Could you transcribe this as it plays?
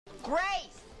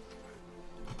Grace!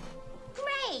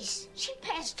 Grace! She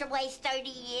passed away 30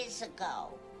 years ago.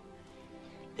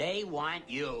 They want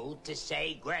you to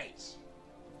say grace.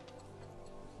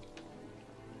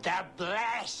 The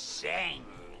blessing.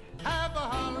 Have a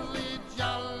holly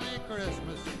jolly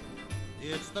Christmas.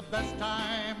 It's the best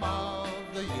time of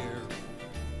the year.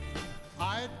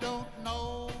 I don't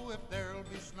know if there'll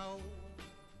be snow,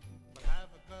 but have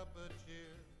a cup of cheer.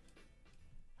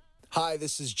 Hi,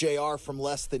 this is JR from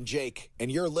Less Than Jake,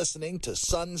 and you're listening to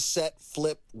Sunset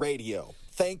Flip Radio.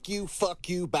 Thank you, fuck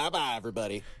you, bye-bye,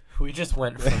 everybody. We just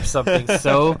went from something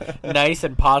so nice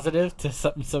and positive to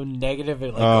something so negative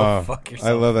and like, go fuck yourself.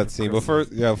 I love that scene. Well,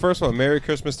 first of all, Merry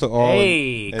Christmas to all.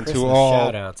 Hey, and Christmas to all.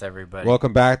 shout-outs, everybody.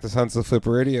 Welcome back to Sunset Flip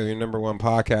Radio, your number one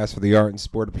podcast for the art and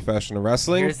sport of professional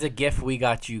wrestling. Here's the gift we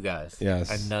got you guys.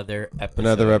 Yes. Another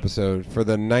episode. For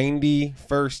the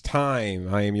 91st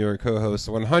time, I am your co-host,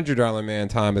 the $100 man,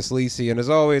 Thomas Lisi. And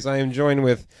as always, I am joined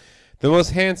with the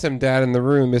most handsome dad in the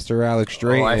room, Mr. Alex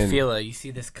Drayton. Oh, I feel it. You see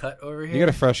this cut over here? You got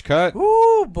a fresh cut?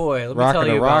 Ooh, boy. Let me Rocking tell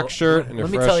you a rock about, shirt and a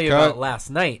let me fresh tell you cut. about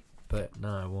last night, but no,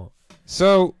 I won't.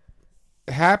 So,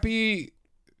 happy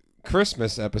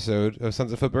Christmas episode of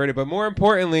Sunset Flip Radio, but more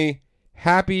importantly,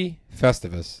 happy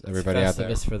Festivus, everybody out there.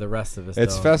 Festivus for the rest of us.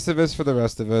 It's dog. Festivus for the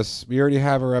rest of us. We already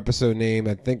have our episode name.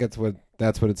 I think that's what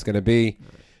it's going to be.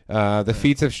 The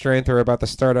feats of strength are about to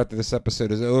start after this episode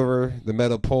is over. The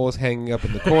metal pole is hanging up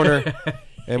in the corner.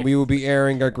 And we will be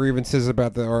airing our grievances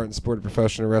about the art and sport of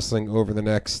professional wrestling over the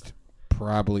next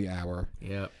probably hour.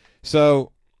 Yeah.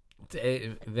 So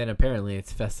then apparently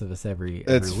it's Festivus every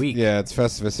week. Yeah, it's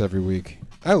Festivus every week.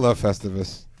 I love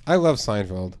Festivus. I love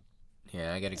Seinfeld.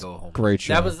 Yeah, I got to go home. Great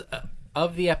show. That was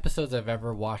of the episodes I've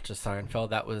ever watched of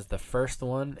Seinfeld. That was the first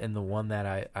one and the one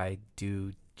that I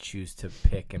do choose to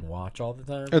pick and watch all the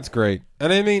time. It's great.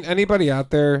 And I mean, anybody out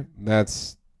there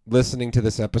that's listening to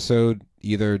this episode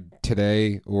either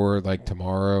today or like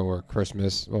tomorrow or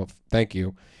Christmas, well, thank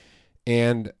you.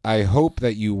 And I hope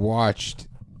that you watched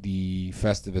the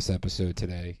Festivus episode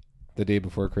today, the day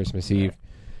before Christmas Eve.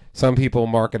 Some people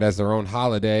mark it as their own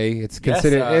holiday. It's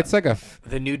considered. It's like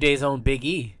the New Day's own Big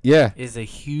E. Yeah, is a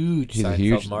huge. He's Seinfeld a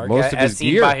huge mark. Most of as his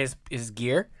seen gear by his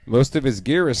gear. Most of his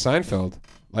gear is Seinfeld.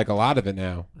 Like a lot of it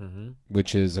now,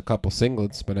 which is a couple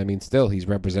singlets, but I mean, still, he's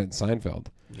representing Seinfeld.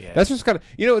 Yeah, that's just kind of,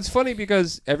 it's funny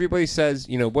because everybody says,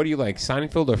 what do you like,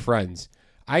 Seinfeld or Friends?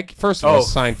 First of all,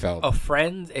 Seinfeld.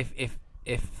 Friends.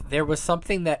 If there was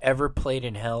something that ever played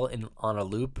in hell on a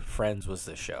loop, Friends was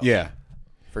the show. Yeah,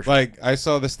 for sure. Like I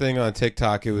saw this thing on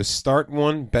TikTok. It was start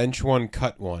one, bench one,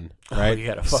 cut one. Right? You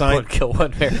gotta fuck one, kill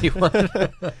one, marry one.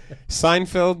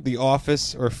 Seinfeld, The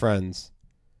Office, or Friends.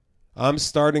 I'm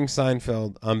starting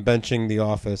Seinfeld, I'm benching The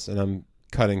Office, and I'm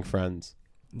cutting Friends.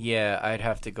 Yeah, I'd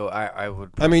have to go. I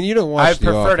would. I mean, you don't watch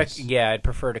The Office. I'd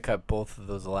prefer to cut both of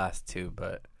those last two,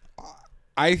 but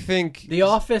I think The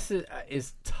Office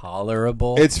is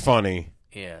tolerable. It's funny.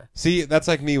 Yeah. See, that's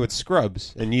like me with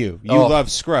Scrubs, and you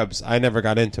love Scrubs. I never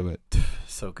got into it.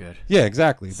 So good. Yeah,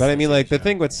 exactly. But I mean, like the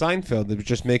thing with Seinfeld, it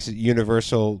just makes it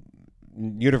universally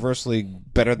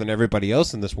better than everybody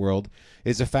else in this world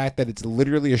is the fact that it's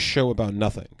literally a show about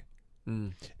nothing.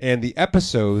 And the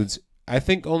episodes, I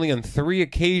think only on 3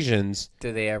 occasions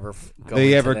do they ever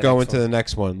go into the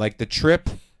next one. Like the trip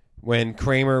when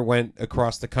Kramer went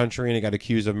across the country and he got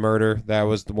accused of murder. That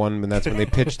was the one, and that's when they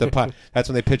pitched that's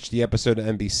when they pitched the episode to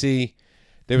NBC.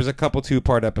 There was a couple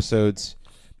 2-part episodes,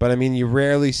 but I mean, you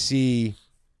rarely see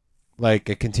like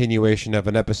a continuation of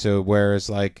an episode,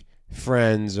 whereas like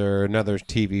Friends or another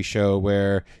TV show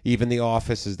where even The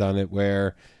Office has done it,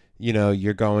 where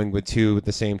you're going with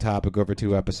the same topic over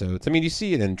 2 episodes. I mean, you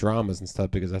see it in dramas and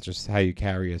stuff because that's just how you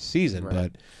carry a season.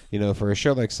 Right. But for a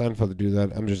show like Seinfeld to do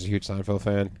that, I'm just a huge Seinfeld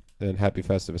fan. And happy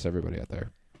Festivus, everybody out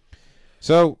there.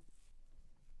 So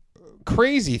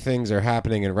crazy things are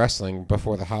happening in wrestling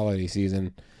before the holiday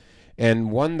season, and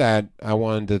one that I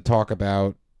wanted to talk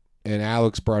about, and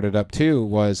Alex brought it up too,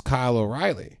 was Kyle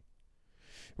O'Reilly.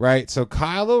 Right, so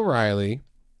Kyle O'Reilly,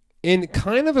 in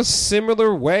kind of a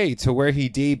similar way to where he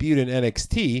debuted in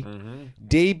NXT,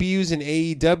 debuts in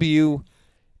AEW,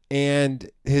 and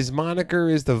his moniker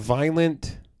is the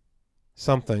Violent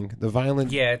something. The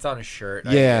Violent... Yeah, it's on his shirt.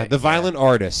 Yeah, the Violent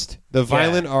Artist. The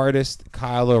Violent Artist,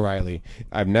 Kyle O'Reilly.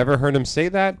 I've never heard him say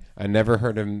that. I never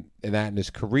heard him in his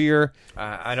career.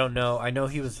 I don't know. I know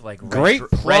he was like Great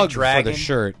plug Red Dragon for the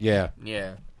shirt, yeah.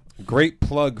 Yeah. Great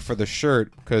plug for the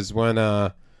shirt, because when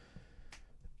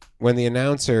the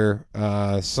announcer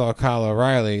saw Kyle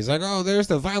O'Reilly, he's like, "Oh, there's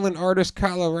the Violent Artist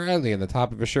Kyle O'Reilly," and the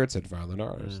top of his shirt said Violent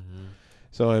Artist.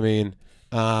 So I mean,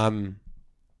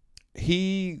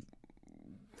 he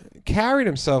carried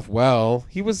himself well.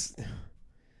 He was,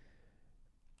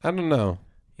 I don't know.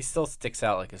 He still sticks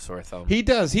out like a sore thumb. He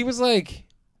does. He was like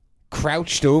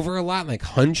crouched over a lot, like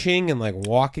hunching and like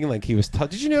walking like he was tough.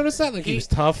 Did you notice that? Like he was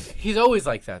tough. He's always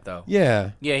like that, though.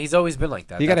 Yeah. Yeah, he's always been like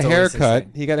that. He got a That's always his haircut.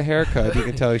 thing. He got a haircut. You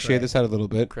can tell he shaved his head a little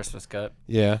bit. Christmas cut.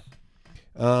 Yeah.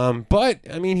 But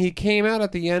I mean, he came out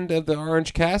at the end of the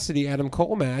Orange Cassidy Adam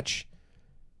Cole match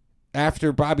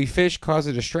after Bobby Fish caused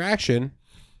a distraction.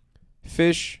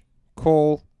 Fish,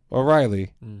 Cole,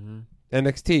 O'Reilly. Mm-hmm.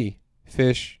 NXT.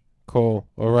 Fish, Cole,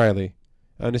 O'Reilly.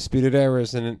 Undisputed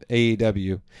Eras in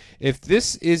AEW. If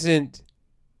this isn't...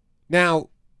 Now,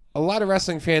 a lot of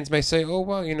wrestling fans may say, oh,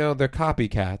 well, you know, they're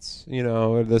copycats. You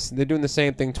know, they're doing the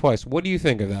same thing twice. What do you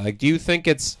think of that? Like, do you think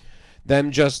it's them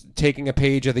just taking a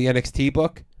page of the NXT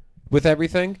book with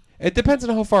everything? It depends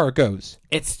on how far it goes.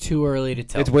 It's too early to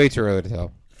tell. It's way too early to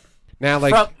tell. Now,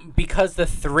 like... because the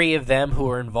three of them who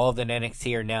are involved in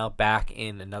NXT are now back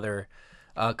in another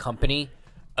company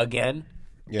again...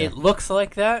 Yeah. It looks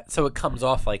like that, so it comes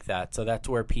off like that. So that's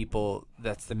where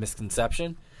that's the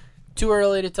misconception. Too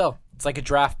early to tell. It's like a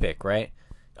draft pick, right?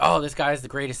 Oh, this guy's the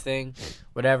greatest thing,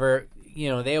 whatever. You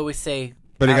know, they always say,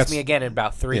 ask me again in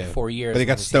about 3 to 4 years. But he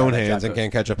got stone hands and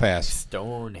can't catch a pass.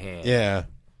 Stone hands. Yeah.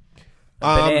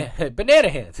 Banana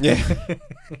hands. Yeah.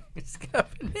 He's got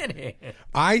banana hands.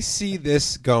 I see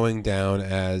this going down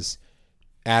as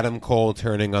Adam Cole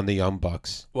turning on the Young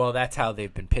Bucks. Well, that's how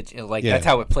they've been pitching. Like that's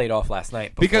how it played off last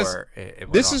night. Because it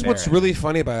went this off is air. what's really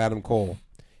funny about Adam Cole.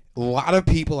 A lot of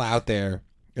people out there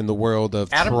in the world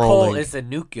of Adam trolling, Cole is a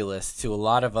nucleus to a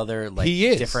lot of other like He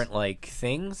is. different like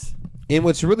things. And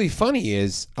what's really funny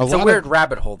is It's a weird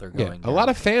rabbit hole they're going. a lot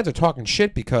of fans are talking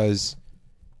shit because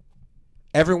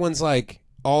everyone's like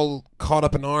all caught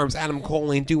up in arms. Adam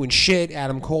Cole ain't doing shit.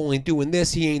 Adam Cole ain't doing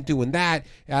this. He ain't doing that.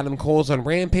 Adam Cole's on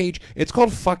Rampage. It's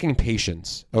called fucking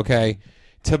patience, okay?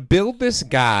 To build this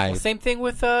guy... Well, same thing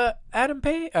with Adam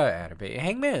Page,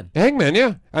 Hangman. Hangman,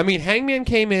 yeah. I mean, Hangman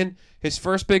came in, his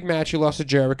first big match, he lost to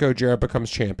Jericho. Jericho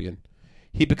becomes champion.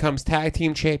 He becomes tag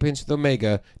team champions with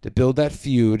Omega to build that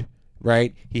feud,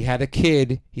 right? He had a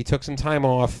kid. He took some time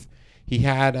off. He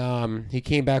had he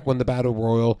came back, won the Battle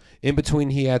Royal. In between,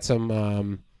 he had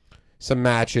some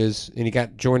matches, and he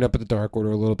got joined up with the Dark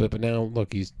Order a little bit. But now,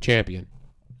 look, he's champion.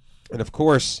 And of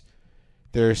course,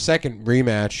 their second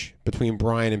rematch between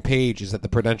Bryan and Page is at the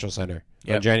Prudential Center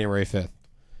on January 5th.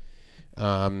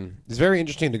 It's very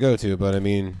interesting to go to, but I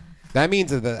mean, that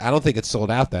means that I don't think it's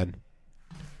sold out then.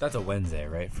 That's a Wednesday,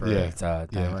 right?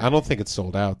 I don't think it's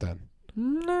sold out then.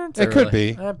 It could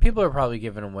be. People are probably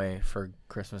giving away for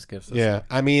Christmas gifts. Yeah,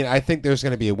 I mean, I think there's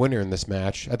going to be a winner in this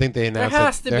match. I think they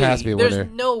announced there has to be a winner.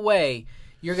 There's no way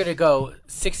you're going to go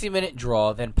 60-minute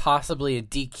draw, then possibly a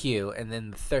DQ, and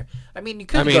then the third. I mean, you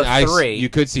could go 3. You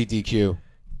could see DQ.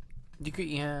 You could,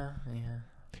 yeah.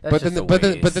 But then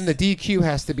the DQ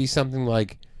has to be something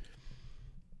like.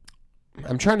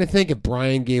 I'm trying to think if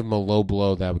Bryan gave him a low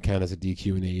blow that would count as a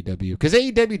DQ in AEW. Because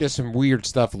AEW does some weird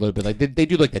stuff a little bit. Like they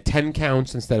do like the 10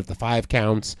 counts instead of the 5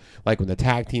 counts. Like when the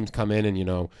tag teams come in and, you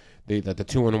know, the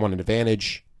 2-on-1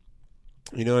 advantage.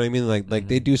 You know what I mean? Like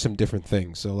they do some different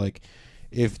things. So like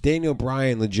if Daniel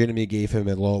Bryan legitimately gave him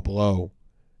a low blow,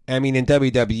 I mean in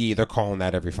WWE they're calling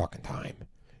that every fucking time.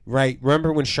 Right?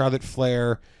 Remember when Charlotte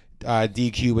Flair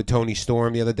DQ with Toni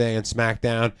Storm the other day on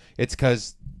SmackDown? It's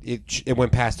because it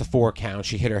went past the 4 count.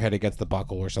 She hit her head against the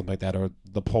buckle or something like that, or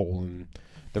the pole and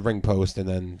the ring post, and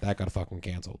then that got fucking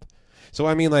canceled. So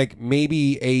I mean, like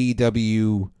maybe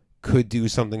AEW could do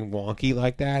something wonky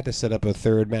like that to set up a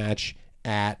third match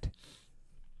at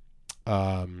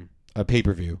a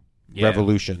pay-per-view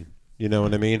Revolution. You know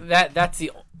what I mean?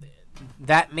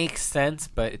 That makes sense,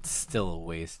 but it's still a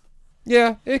waste.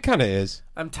 Yeah, it kind of is.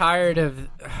 I'm tired of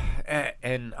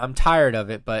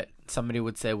it, but somebody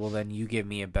would say, well, then you give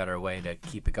me a better way to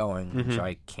keep it going, which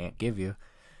I can't give you,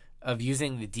 of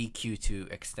using the DQ to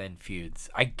extend feuds.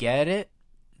 I get it,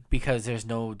 because there's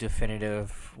no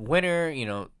definitive winner, you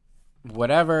know,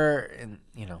 whatever, and,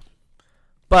 you know.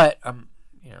 But,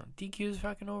 DQ is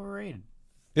fucking overrated.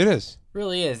 It is.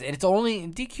 Really is. And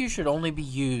DQ should only be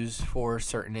used for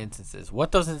certain instances.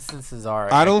 What those instances are,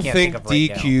 I don't think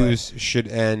DQs should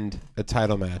end a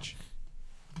title match.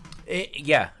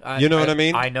 You know what I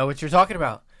mean? I know what you're talking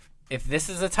about. If this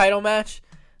is a title match,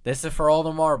 this is for all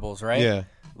the marbles, right? Yeah.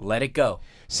 Let it go.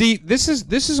 See, this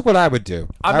is what I would do.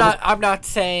 I'm not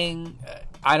saying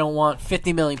I don't want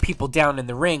 50 million people down in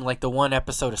the ring like the one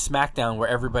episode of SmackDown where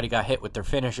everybody got hit with their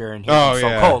finisher and he was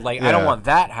so cold. Like I don't want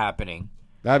that happening.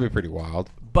 That'd be pretty wild.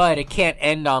 But it can't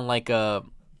end on like a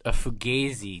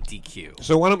Fugazi DQ.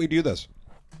 So why don't we do this?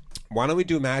 Why don't we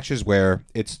do matches where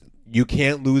You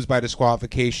can't lose by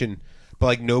disqualification, but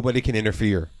like nobody can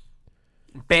interfere.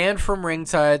 Banned from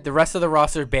ringside. The rest of the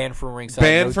roster banned from ringside.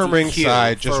 Banned from DQ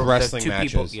ringside, just for the wrestling two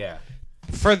matches. People, yeah.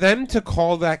 For them to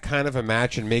call that kind of a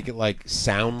match and make it like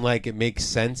sound like it makes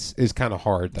sense is kind of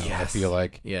hard, though. Yes. I feel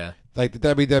like, Yeah. like the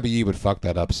WWE would fuck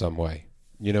that up some way.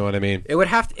 You know what I mean? It would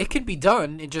have to. It could be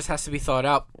done. It just has to be thought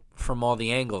out from all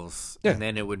the angles, Yeah. and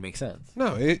then it would make sense.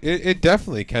 No, it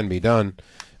definitely can be done,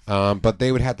 but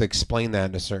they would have to explain that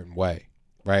in a certain way,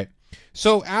 right?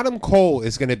 So Adam Cole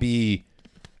is going to be,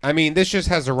 I mean, this just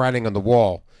has a writing on the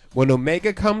wall. When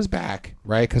Omega comes back,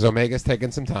 right, because Omega's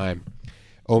taking some time,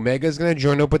 Omega's going to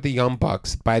join up with the Young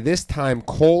Bucks. By this time,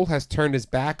 Cole has turned his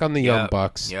back on the Young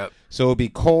Bucks. Yep. So it'll be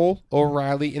Cole,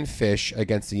 O'Reilly, and Fish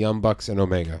against the Young Bucks and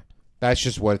Omega. That's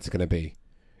just what it's going to be.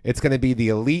 It's going to be the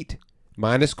Elite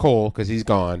minus Cole, because he's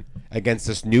gone, against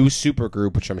this new super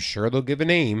group, which I'm sure they'll give a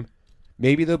name.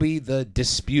 Maybe they'll be the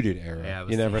Disputed Era. Yeah,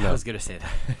 You never know. I was gonna say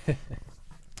that.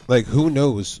 Like, who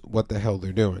knows what the hell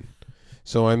they're doing?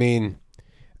 So, I mean,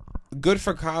 good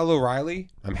for Kyle O'Reilly.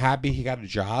 I'm happy he got a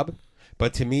job.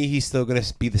 But to me, he's still going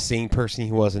to be the same person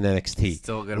he was in NXT.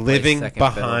 Still gonna play living second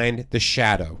behind the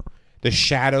shadow. The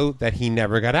shadow that he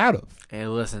never got out of. Hey,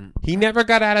 listen. He never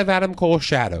got out of Adam Cole's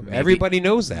shadow. Everybody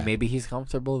knows that. Maybe he's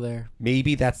comfortable there.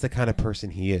 Maybe that's the kind of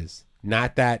person he is.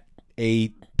 Not that A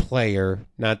player,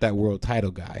 not that world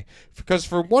title guy. Because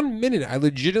for 1 minute, I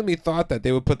legitimately thought that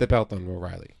they would put the belt on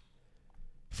O'Reilly.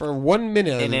 For 1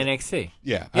 minute. In NXT.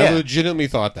 Yeah, Yeah. I legitimately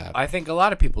thought that. I think a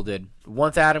lot of people did.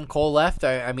 Once Adam Cole left,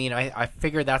 I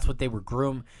figured that's what they were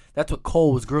that's what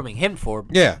Cole was grooming him for.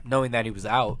 Yeah. Knowing that he was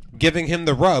out. Giving him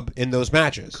the rub in those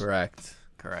matches. Correct.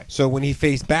 So when he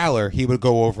faced Balor, he would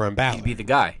go over on Balor. He'd be the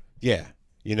guy. Yeah.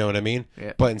 You know what I mean?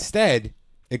 Yeah. But instead,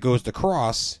 it goes to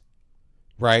Cross,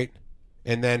 right?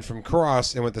 And then from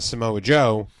Cross, it went to Samoa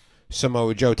Joe.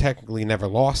 Samoa Joe technically never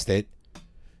lost it.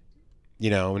 You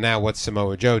know, now what's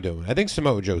Samoa Joe doing? I think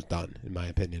Samoa Joe's done, in my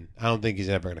opinion. I don't think he's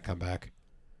ever going to come back.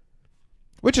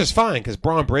 Which is fine, because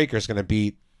Braun Breaker's going to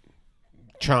beat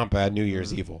Ciampa at New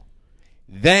Year's Evil.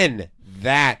 Then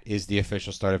that is the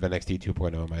official start of NXT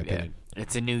 2.0, in my opinion.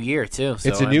 It's a new year too. So,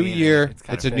 It's a new year.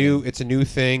 It's It's a new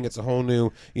thing. It's a whole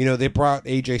new. You know, they brought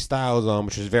AJ Styles on,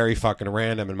 which was very fucking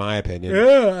random in my opinion.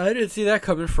 Yeah, I didn't see that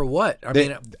coming for what. I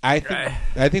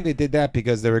think they did that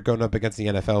because they were going up against the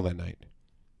NFL that night,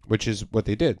 which is what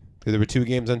they did. Because there were 2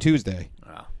 games on Tuesday.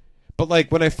 Wow. But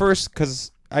like when I first,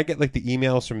 because I get like the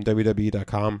emails from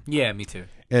WWE.com. Yeah, me too.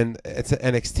 And it's at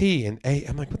NXT, and hey,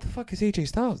 I'm like, what the fuck is AJ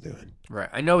Styles doing? Right.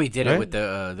 I know he did Right? it with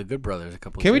the Good Brothers a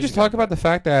couple. Can we years just ago, talk about the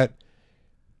fact that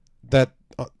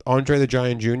Andre the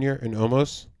Giant Jr. and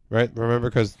Omos, right? Remember,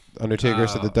 because Undertaker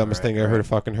said the dumbest thing I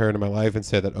fucking heard in my life and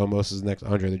said that Omos is the next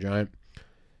Andre the Giant.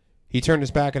 He turned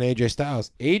his back on AJ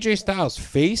Styles. AJ Styles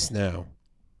face now.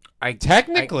 I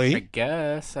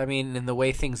guess. I mean, in the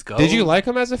way things go. Did you like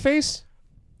him as a face?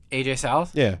 AJ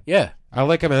Styles? Yeah. Yeah. I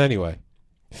like him anyway.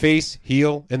 Face,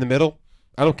 heel, in the middle.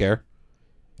 I don't care.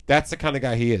 That's the kind of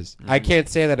guy he is. I can't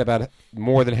say that about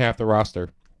more than half the roster.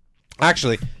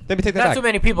 Actually, let me take that Not back. so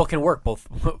many people can work both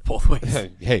ways.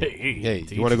 Hey,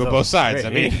 to you want to each go his both own. sides? I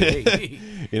mean, Hey.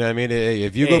 you know what I mean?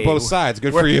 If you go both sides,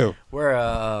 good for you. We're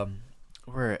an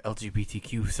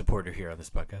LGBTQ supporter here on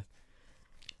this podcast.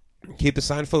 Keep the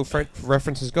Seinfeld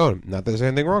references going. Not that there's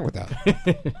anything wrong with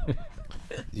that.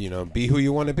 You know, be who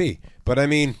you want to be. But I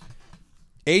mean,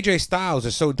 AJ Styles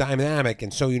is so dynamic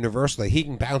and so universal that he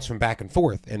can bounce from back and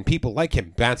forth, and people like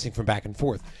him bouncing from back and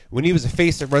forth. When he was a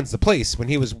face that runs the place, when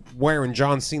he was wearing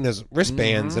John Cena's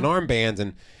wristbands and armbands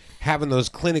and having those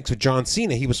clinics with John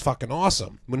Cena, he was fucking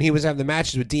awesome. When he was having the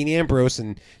matches with Dean Ambrose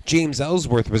and James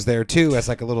Ellsworth was there too as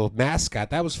like a little mascot,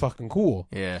 that was fucking cool.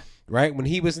 Yeah. Right? When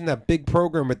he was in that big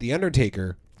program with The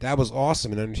Undertaker, that was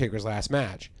awesome in Undertaker's last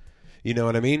match. You know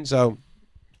what I mean? So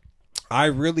I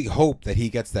really hope that he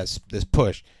gets this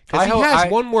push. Because he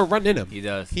has one more run in him. He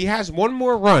does. He has one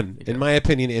more run, in my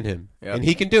opinion, in him. Yep. And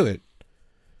he can do it.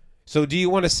 So do you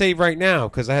want to say right now,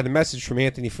 because I had a message from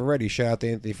Anthony Ferretti, shout out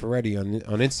to Anthony Ferretti on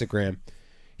Instagram.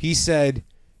 He said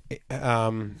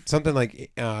something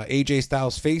like, AJ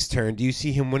Styles' face turn, do you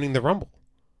see him winning the Rumble?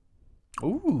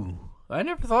 Ooh. I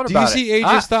never thought Do about you it. see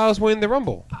AJ Styles winning the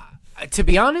Rumble? To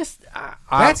be honest,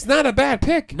 That's not a bad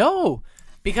pick. no,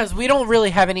 because we don't really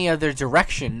have any other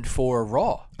direction for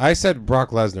Raw. I said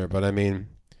Brock Lesnar, but I mean...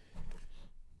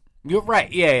 You're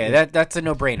right. Yeah. That's a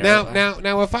no-brainer.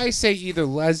 Now, if I say either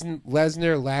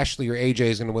Lesnar, Lashley, or AJ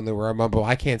is going to win the Royal Rumble,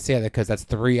 I can't say that because that's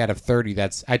 3 out of 30.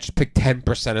 I just picked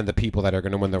 10% of the people that are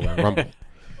going to win the Royal Rumble.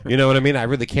 You know what I mean? I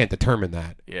really can't determine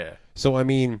that. Yeah. So I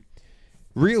mean,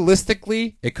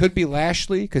 realistically, it could be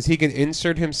Lashley because he can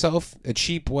insert himself a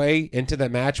cheap way into the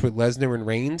match with Lesnar and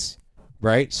Reigns,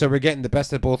 right? So we're getting the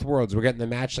best of both worlds. We're getting the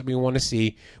match that we want to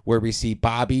see, where we see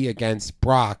Bobby against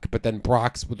Brock, but then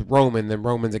Brock's with Roman, then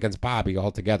Roman's against Bobby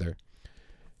all together.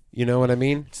 You know what I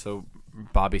mean? So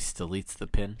Bobby still eats the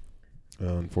pin.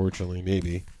 Unfortunately,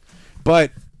 maybe.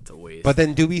 But It's a waste. But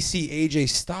then do we see AJ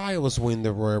Styles win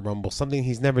the Royal Rumble? Something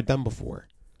he's never done before.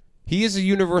 He is a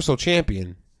Universal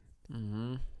Champion.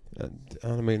 Mm-hmm. I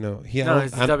don't even know. He's a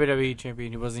WWE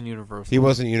champion. He wasn't Universal. He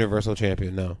wasn't Universal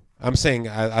Champion. No, I'm saying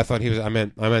I thought he was. I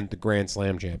meant the Grand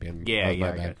Slam champion. Yeah, That was my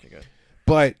I bad. got you.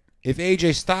 But if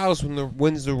AJ Styles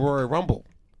wins the Royal Rumble,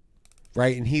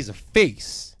 right, and he's a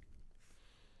face,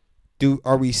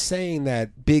 are we saying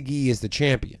that Big E is the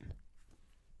champion?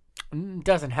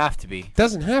 Doesn't have to be.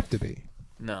 Doesn't have to be.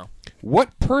 No.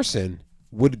 What person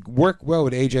would work well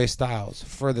with AJ Styles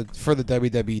for the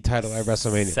WWE title at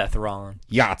WrestleMania? Seth Rollins.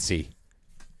 Yahtzee.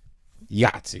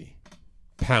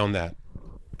 Pound that.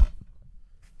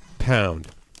 Pound.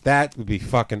 That would be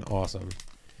fucking awesome.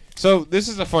 So this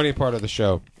is a funny part of the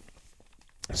show.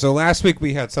 So last week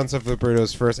we had Sunset Flip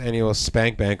Burrito's first annual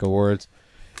Spank Bank Awards,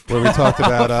 where we talked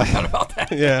about, that.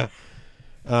 yeah.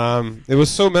 It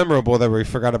was so memorable that we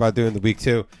forgot about doing the week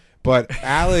 2. But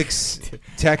Alex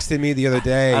texted me the other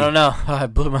day. I don't know. I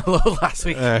blew my load last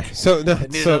week. So another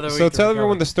week to tell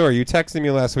everyone recover. the story. You texted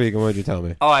me last week, and what did you tell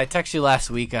me? Oh, I texted you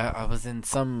last week. I was in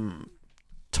some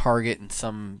Target in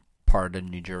some part of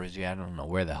New Jersey. I don't know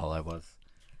where the hell I was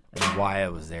and why I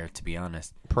was there, to be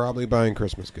honest. Probably buying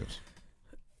Christmas gifts.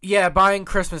 Yeah, buying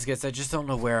Christmas gifts. I just don't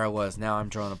know where I was. Now I'm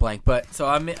drawing a blank. But so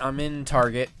I'm in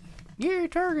Target. Yeah,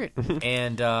 Target.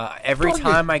 And every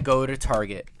time I go to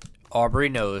Target, Aubrey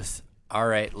knows, all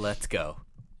right, let's go.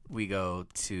 We go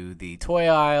to the toy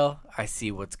aisle. I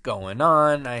see what's going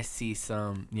on. I see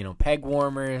some, peg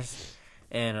warmers.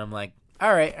 And I'm like,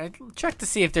 all right, I check to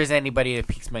see if there's anybody that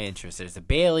piques my interest. There's a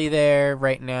Bailey there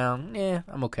right now.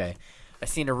 I'm okay. I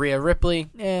seen a Rhea Ripley.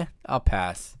 I'll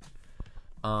pass.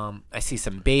 I see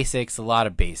some basics, a lot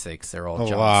of basics. They're all A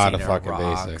John lot of Cena, fucking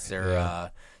Rocks. basics, They're yeah.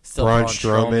 still Braun Braun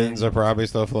Strowman's Strowman. are probably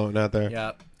still floating out there.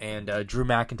 Yep. And Drew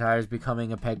McIntyre's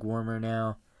becoming a peg warmer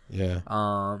now. Yeah.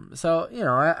 So,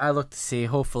 I look to see,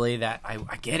 hopefully, that I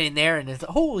get in there and it's,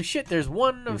 holy shit, there's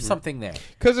one of something there.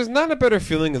 Because there's not a better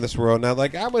feeling in this world. Now,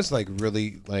 I was,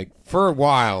 really, for a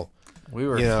while, We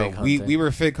were fig hunting. we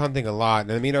were fig hunting a lot.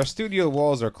 And, I mean, our studio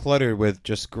walls are cluttered with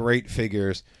just great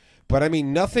figures. But, I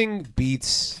mean, nothing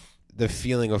beats the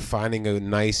feeling of finding a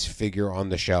nice figure on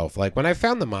the shelf. Like, when I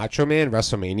found the Macho Man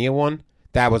WrestleMania one,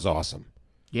 that was awesome.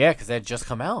 Yeah, because that had just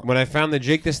come out. When I found the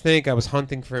Jake the Snake, I was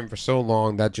hunting for him for so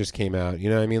long. That just came out. You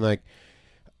know what I mean?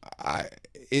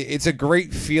 It's a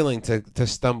great feeling to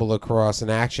stumble across an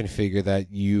action figure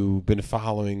that you've been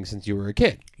following since you were a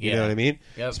kid. You know what I mean?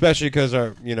 Yep. Especially because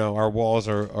our walls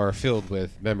are filled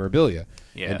with memorabilia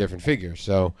and different figures.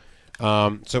 So,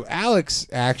 so Alex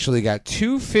actually got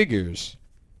 2 figures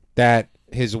that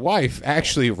his wife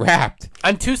actually wrapped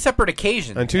On 2 separate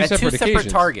occasions. On two At separate 2 separate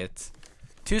occasions. Targets.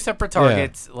 2 separate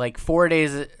Targets, 4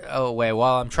 days away.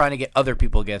 While I'm trying to get other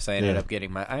people gifts, I ended up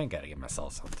getting I ain't got to get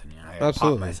myself something. I gotta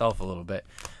pop myself a little bit.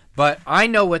 But I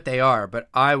know what they are, but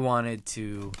I wanted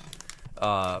to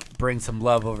bring some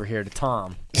love over here to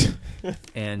Tom.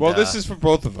 And Well, this is for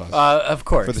both of us. of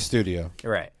course. For the studio.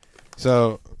 Right.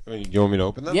 So, you want me to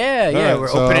open them? Yeah, All yeah. right, We're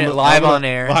so opening it live on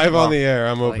air. Live Well, on the air.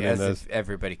 I'm like, opening as this. if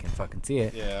everybody can fucking see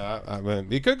it. Yeah, I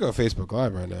mean, you could go Facebook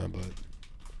Live right now, but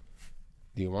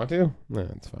do you want to? No,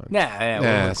 it's fine.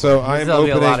 Nah. So I'm there'll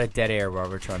be a opening. lot of dead air while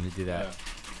we're trying to do that.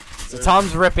 So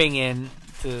Tom's ripping in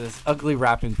to this ugly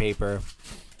wrapping paper.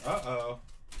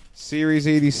 Series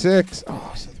 86.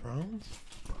 Oh, Seth Rollins.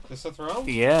 Is Seth Rollins?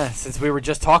 Yeah, since we were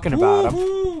just talking about him.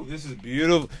 Woo-hoo. This is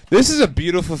beautiful. This is a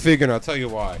beautiful figure, and I'll tell you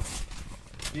why.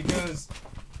 Because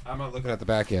I'm not looking at the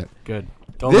back yet. Good.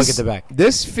 Don't look at the back.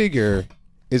 This figure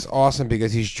is awesome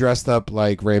because he's dressed up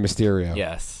like Rey Mysterio.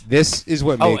 Yes. This is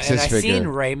what makes and this I figure. seen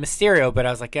Rey Mysterio, but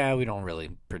I was like, we don't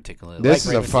really particularly This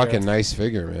like is Rey a Mysterio. fucking nice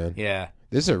figure, man. Yeah.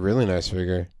 This is a really nice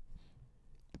figure.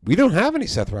 We don't have any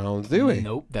Seth Rollins, do we?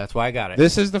 Nope, that's why I got it.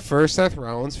 This is the first Seth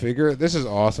Rollins figure. This is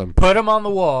awesome. Put him on the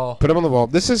wall. Put him on the wall.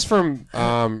 This is from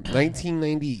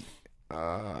 1990.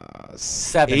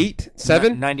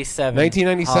 7. 97?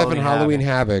 1997. Halloween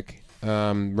Havoc.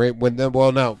 Right when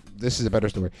no, this is a better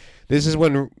story. This is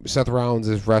when Seth Rollins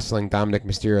is wrestling Dominic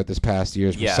Mysterio at this past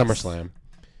year's SummerSlam.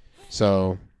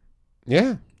 So,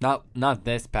 yeah. Not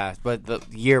this past, but the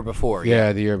year before.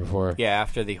 Yeah, the year before. Yeah,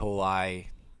 after the whole eye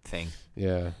thing.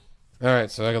 Yeah. All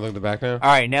right, so I can look at the back now. All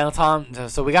right, now, Tom,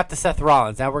 so we got the Seth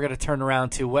Rollins. Now we're going to turn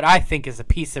around to what I think is a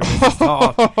piece of resistance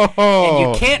off.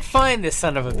 And you can't find this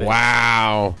son of a bitch.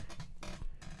 Wow.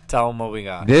 Tell them what we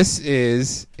got. This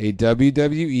is a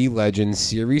WWE Legends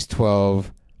Series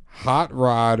 12 Hot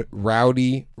Rod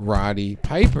Rowdy Roddy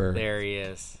Piper. There he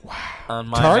is. Wow. On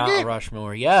my Target? Mount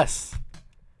Rushmore. Yes.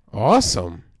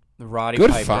 Awesome. The Roddy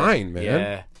Good Piper. find, man.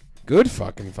 Yeah. Good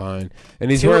fucking find. And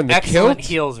he's Two wearing the excellent kilt.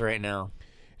 heels right now.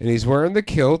 And he's wearing the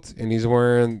kilt. And he's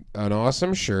wearing an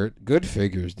awesome shirt. Good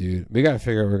figures, dude. We got to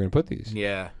figure out where we're going to put these.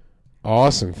 Yeah.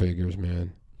 Awesome figures,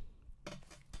 man.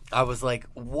 I was like,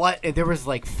 what? There was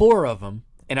like 4 of them.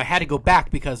 And I had to go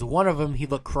back because one of them, he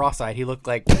looked cross-eyed. He looked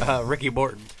like Ricky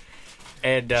Morton.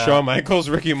 And Shawn Michaels,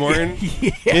 Ricky Morton.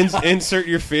 Insert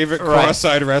your favorite Right.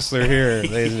 cross-eyed wrestler here,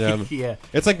 ladies and gentlemen. Yeah.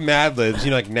 It's like Mad Libs,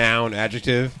 like noun,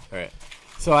 adjective. Right.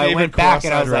 So I Favorite went back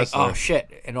and I was cross-eyed like, wrestler. oh,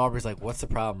 shit. And Aubrey's like, what's the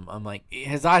problem? I'm like,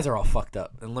 his eyes are all fucked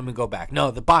up. And let me go back.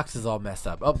 No, the box is all messed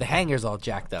up. Oh, the hanger's all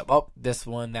jacked up. Oh, this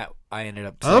one that I ended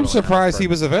up I'm settling surprised on he for-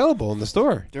 was available in the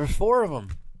store. There was 4 of them.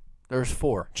 There was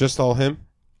 4. Just all him?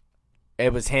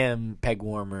 It was him, Peg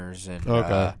Warmers, and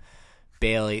Okay.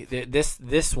 Bailey.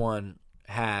 This one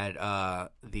had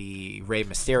the Rey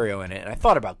Mysterio in it, and I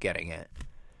thought about getting it.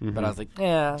 But I was like,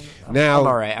 yeah, Now, I'm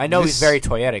all right. I know he's this- very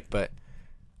toyetic, but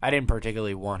I didn't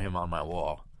particularly want him on my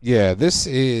wall. Yeah, this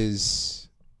is...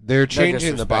 They're No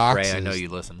changing the disrespect, boxes. Ray, I know you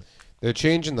listen. They're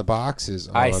changing the boxes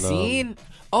on... I seen...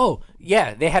 Oh,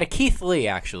 yeah, they had a Keith Lee,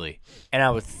 actually, and I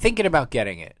was thinking about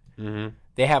getting it. Mhm.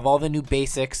 They have all the new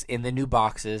basics in the new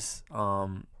boxes.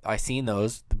 I seen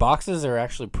those. The boxes are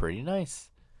actually pretty nice.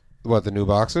 What, the new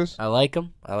boxes? I like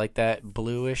them. I like that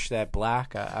bluish, that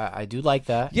black. I do like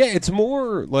that. Yeah, it's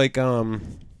more like...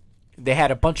 They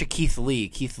had a bunch of Keith Lee.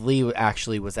 Keith Lee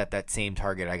actually was at that same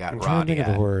Target I got I'm trying to Roddy think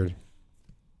of the word.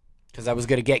 because I was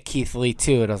gonna get Keith Lee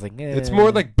too, and I was like, It's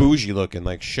more like bougie looking,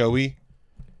 like showy.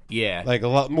 yeah. Like a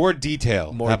lot more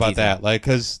detail. More How about detail. that? Like,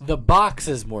 because... The box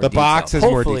is more. The detailed. box is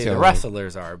more Hopefully detailed. the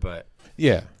wrestlers are, but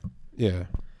Yeah. Yeah.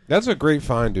 That's a great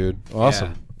find, dude.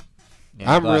 Awesome.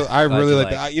 yeah, I'm really, I glad really you like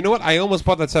that. You know what? I almost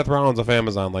bought that Seth Rollins off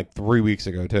Amazon like 3 weeks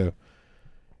ago too,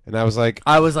 and I was like,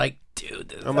 I was like,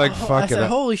 dude. I'm like, I fuck it. said,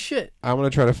 holy shit. I'm gonna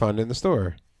try to find it in the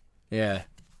store, Yeah.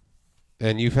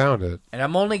 and you found it. And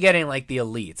I'm only getting like the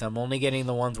elites. I'm only getting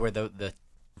the ones where the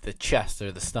chest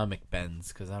or the stomach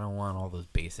bends because I don't want all those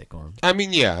basic ones. I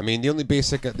mean, yeah. I mean, the only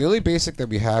basic that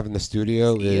we have in the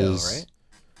studio EO, is right?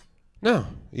 no,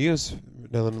 EO's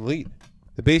no an elite.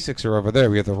 The basics are over there.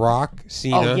 We have The Rock,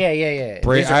 Cena, Oh yeah.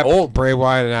 Bray, These are old. Bray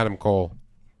Wyatt, and Adam Cole.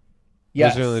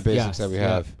 Yes, Those are the only basics yes, that we yep,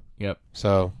 have. Yep.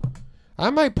 So, I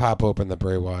might pop open the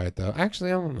Bray Wyatt though.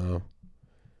 Actually, I don't know.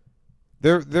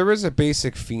 There is a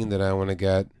basic Fiend that I want to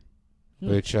get,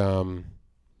 which well,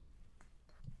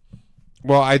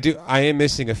 I am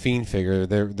missing a Fiend figure.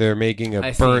 They're making a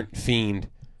I see. burnt Fiend.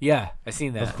 Yeah, I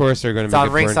seen that. Of course, they're going It's to make on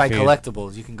a burnt Ringside Fiend.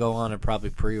 Collectibles. You can go on and probably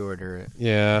pre-order it.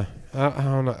 Yeah, I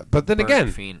don't know. But then Burnt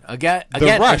again, Fiend. Again,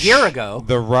 the rush, a year ago.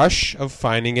 the rush of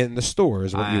finding it in the store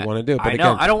is what you want to do. But I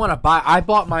know. again, I don't want to buy. I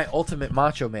bought my Ultimate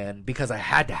Macho Man because I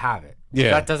had to have it. Yeah.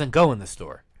 That doesn't go in the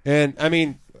store. and I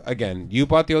mean, again, you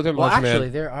bought the Ultimate Well, Macho actually,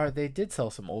 Man. they did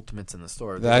sell some Ultimates in the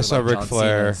store. I saw Like Ric John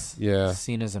Flair. Cena's, Yeah.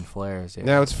 Cena's and Flair's. Yeah.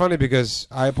 Now it's funny because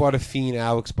I bought a Fiend,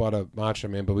 Alex bought a Macho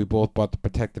Man, but we both bought the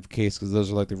protective case because those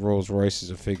are like the Rolls Royces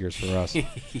of figures for us.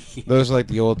 Those are like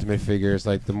the ultimate figures,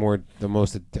 like the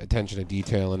most attention to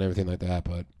detail and everything like that.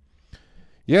 But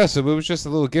yeah, so it was just a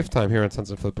little gift time here on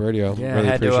Sunset Flip Radio. Yeah, Really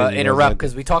I had to appreciate you interrupt guys.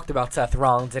 because we talked about Seth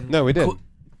Rollins and No, we did.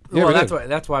 Yeah, well, we that's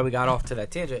did. why we got off to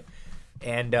that tangent.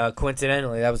 And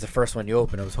coincidentally, that was the first one you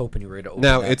opened. I was hoping you were going to open.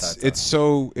 Now that it's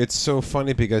so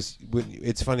funny because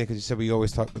it's funny because you said we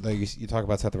always talk like you talk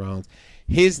about Seth Rollins.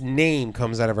 His name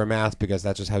comes out of our mouth because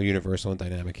that's just how universal and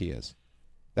dynamic he is.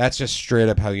 That's just straight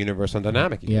up how universal and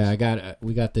dynamic he is. Yeah,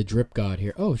 we got the drip god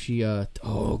here. Oh, she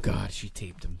oh god, she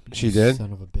taped him. She You did?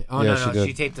 Son of a bitch. Oh Yeah, no, she no, did.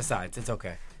 she taped the sides. It's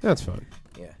okay. That's fine.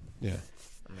 Yeah. Yeah.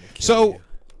 I'm gonna kill So you.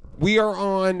 we are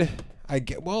on.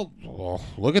 Well,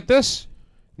 look at this.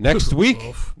 Next week.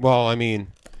 Well, I mean,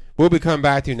 we'll be coming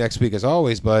back to you next week as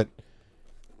always, but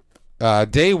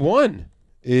day one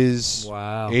is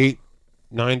Wow.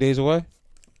 9 days away.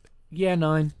 Yeah,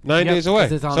 9. 9 Yep, days away.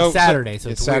 'cause it's on Saturday, so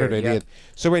it's Saturday. weird, yeah. dude.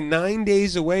 So we're 9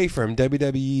 days away from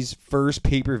WWE's first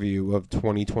pay-per-view of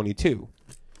 2022.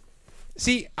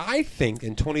 See, I think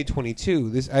in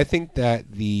 2022, I think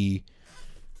the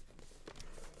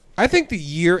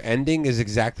year ending is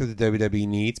exactly what the WWE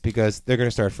needs because they're going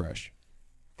to start fresh.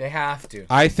 They have to.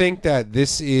 I think that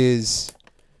this is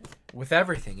With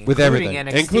everything. with everything,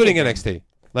 NXT including again. NXT.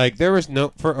 Like there was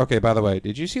no okay. By the way,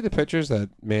 did you see the pictures that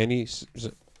Manny?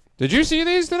 Did Did you see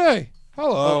these today?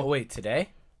 Hello. Oh, wait, today?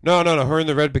 No. Her in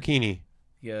the red bikini.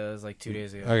 Yeah, it was like 2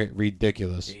 days ago. Okay,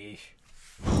 ridiculous.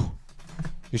 Sheesh.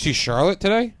 You see Charlotte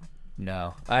today?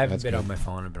 No, I haven't That's been good. on my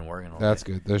phone. I've been working all That's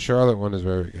day. good. The Charlotte one is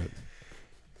very good.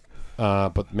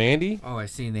 But Mandy? Oh, I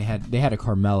seen they had a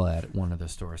Carmella at one of the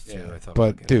stores too. I thought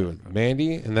But dude,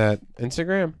 Mandy and that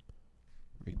Instagram,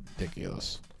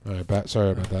 ridiculous. All right,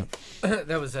 sorry about that.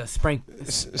 that was a Spank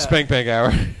Spank Bank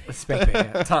Hour. Spank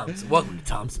Bank. Tom's. Welcome to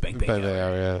Tom's Spank Bank. Spank Bank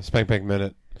Hour, yeah. Spank Bank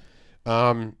Minute.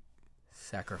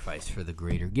 Sacrifice for the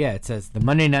greater. Yeah, it says the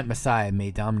Monday Night Messiah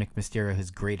made Dominic Mysterio his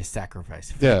greatest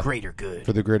sacrifice for the greater good.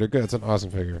 For the greater good. It's an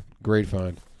awesome figure. Great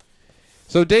find.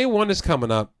 So day 1 is coming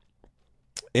up,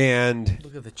 and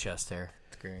Look at the chest there.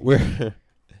 It's great. we're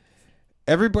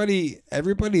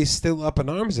everybody's still up in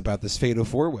arms about this Fatal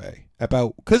 4-Way.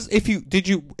 Because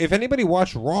if anybody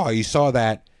watched Raw, you saw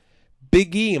that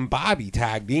Big E and Bobby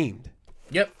tag teamed.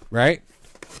 Yep. Right?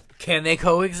 Can they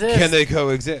coexist? Can they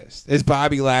coexist? Is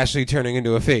Bobby Lashley turning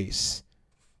into a face?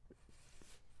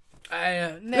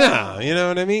 No, you know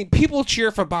what I mean? People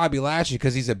cheer for Bobby Lashley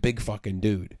because he's a big fucking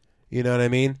dude. You know what I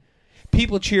mean?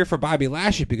 People cheer for Bobby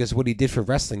Lashley because of what he did for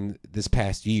wrestling this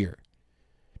past year.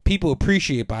 People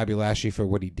appreciate Bobby Lashley for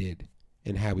what he did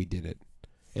and how he did it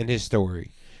and his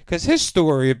story. Because his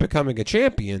story of becoming a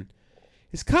champion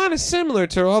is kind of similar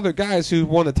to other guys who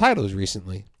won the titles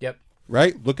recently. Yep.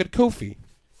 Right? Look at Kofi.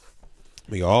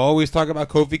 We always talk about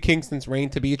Kofi Kingston's reign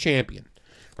to be a champion.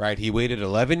 Right? He waited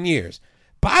 11 years.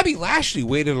 Bobby Lashley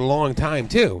waited a long time,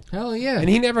 too. Hell yeah. And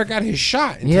he never got his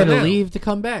shot. He had to now. leave to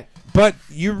come back. But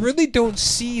you really don't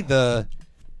see the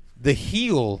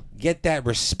heel get that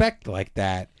respect like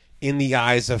that in the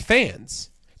eyes of fans.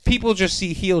 People just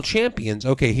see heel champions.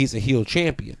 Okay, he's a heel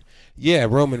champion. Yeah,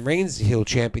 Roman Reigns is a heel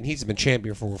champion. He's been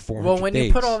champion for 400 Well, when days.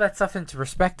 you put all that stuff into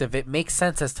perspective, it makes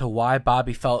sense as to why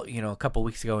Bobby felt, a couple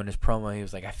weeks ago in his promo, he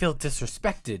was like, I feel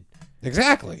disrespected.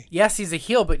 Exactly. Yes, he's a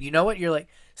heel, but you know what? You're like,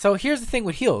 so here's the thing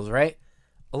with heels, right?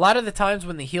 A lot of the times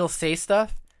when the heels say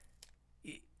stuff,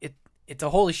 it's a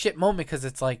holy shit moment because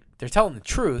it's like they're telling the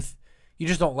truth. You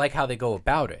just don't like how they go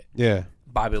about it. Yeah.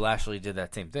 Bobby Lashley did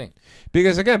that same thing.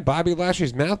 Because, again, Bobby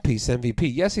Lashley's mouthpiece,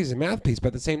 MVP. Yes, he's a mouthpiece, but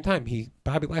at the same time,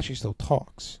 Bobby Lashley still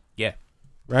talks. Yeah.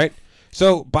 Right?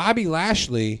 So, Bobby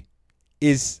Lashley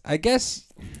is, I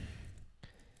guess,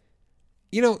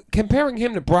 comparing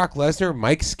him to Brock Lesnar,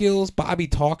 mic skills, Bobby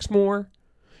talks more.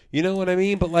 You know what I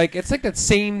mean? But, it's like that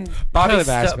same kind of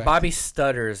aspect. Bobby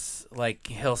stutters.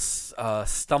 He'll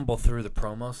stumble through the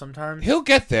promo sometimes. He'll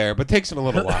get there, but takes him a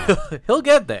little while. He'll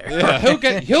get there.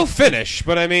 Yeah, he'll finish,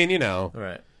 but I mean,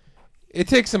 Right. It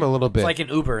takes him a little bit. It's like an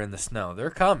Uber in the snow. They're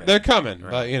coming. Right.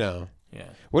 But, Yeah.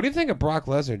 What do you think of Brock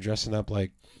Lesnar dressing up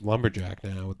like Lumberjack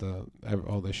now with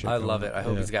all this shit? I love it. on? I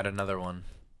hope he's got another one.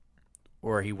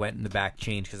 Or he went in the back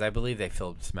change, because I believe they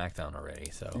filmed SmackDown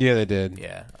already. So Yeah, they did.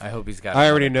 yeah, I hope he's got. I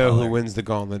already another know color. who wins the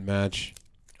gauntlet match.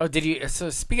 Oh, did you? So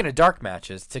speaking of dark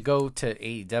matches, to go to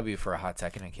AEW for a hot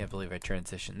second, I can't believe I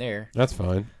transitioned there. That's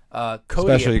fine.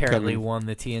 Cody Especially apparently coming- won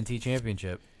the TNT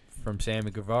Championship from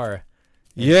Sammy Guevara.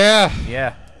 Yeah.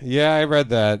 Yeah, Yeah, I read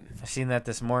that. I seen that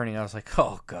this morning. I was like,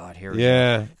 oh god, here we go.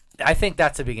 Yeah. I think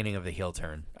that's the beginning of the heel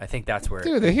turn. I think that's where.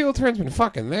 Dude, the heel turn's been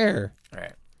fucking there. All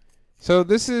right. So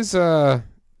this is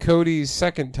Cody's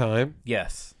second time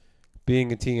Yes.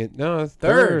 being a TNT. No,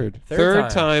 Third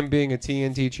time being a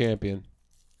TNT champion.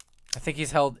 I think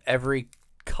he's held every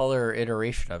color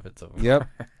iteration of it so far. Yep.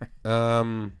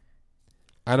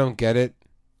 I don't get it.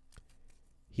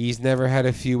 He's never had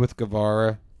a feud with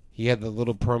Guevara. He had the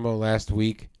little promo last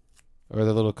week, or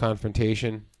the little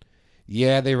confrontation.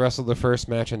 Yeah, they wrestled the first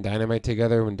match on Dynamite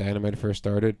together when Dynamite first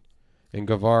started. And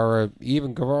Guevara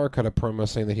cut a promo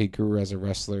saying that he grew as a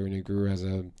wrestler and he grew as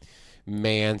a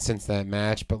man since that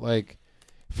match. But,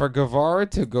 for Guevara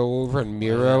to go over and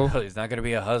Miro... He's not going to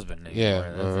be a husband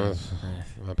anymore. Yeah,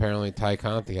 apparently Ty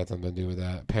Conti had something to do with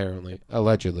that, apparently.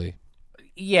 Allegedly.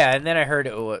 Yeah, and then I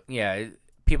heard,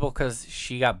 people, because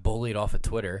she got bullied off of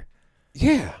Twitter.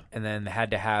 Yeah. And then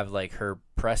had to have, her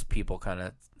press people kind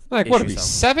of... What are we,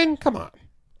 7? Come on.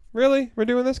 Really? We're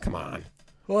doing this? Come on.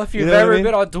 Well, if you've ever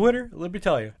been on Twitter, let me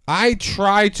tell you. I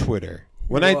try Twitter.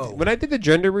 When Whoa. I did the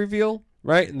gender reveal,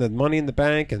 right, and the Money in the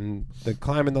Bank and the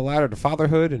climbing the ladder to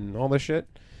fatherhood and all this shit,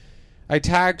 I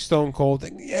tagged Stone Cold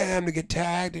thinking, yeah, I'm going to get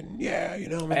tagged and yeah, I'm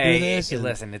going to do this. Hey, and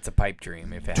listen, it's a pipe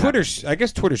dream. If it I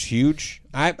guess Twitter's huge.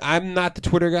 I'm not the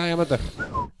Twitter guy. I'm not the,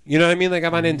 you know what I mean? I'm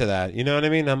not into that. You know what I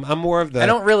mean? I'm more of the. I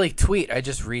don't really tweet. I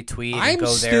just retweet and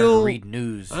go there and read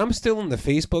news. I'm still in the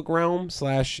Facebook realm /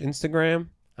 Instagram.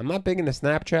 I'm not big into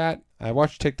Snapchat. I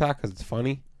watch TikTok because it's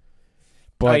funny.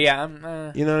 But, yeah,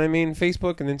 you know what I mean?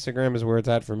 Facebook and Instagram is where it's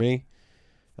at for me.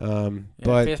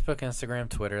 But Facebook, Instagram,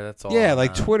 Twitter. That's all. yeah,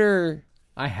 like Twitter.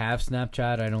 I have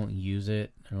Snapchat. I don't use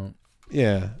it. I don't.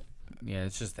 Yeah, Yeah,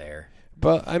 it's just there.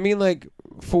 but I mean, like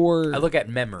for I look at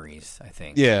memories. I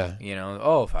think. yeah. You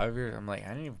know, 5 years. I'm like, I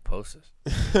didn't even post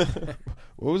this.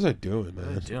 What was I doing, What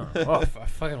man? was I doing? Oh, I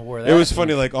fucking wore that. It was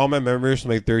funny. Like all my memories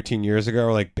from like 13 years ago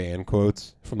are like band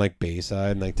quotes from like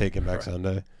Bayside and like Taking Back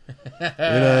Sunday. You know what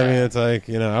I mean? It's like,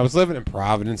 you know, I was living in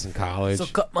Providence in college. So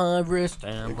cut my wrist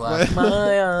and block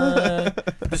my eye.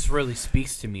 This really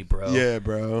speaks to me, bro. Yeah,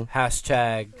 bro.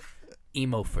 Hashtag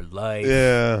emo for life.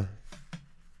 Yeah.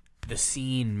 The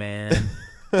scene, man.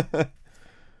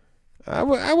 I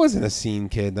wasn't a scene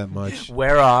kid that much.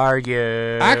 Where are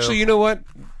you? Actually, you know what?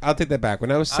 I'll take that back.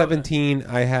 When I was 17,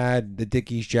 I had the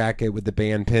Dickies jacket with the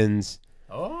band pins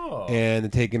Oh. and the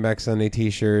Taking Back Sunday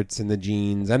T-shirts and the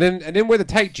jeans. I didn't wear the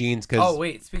tight jeans because Oh,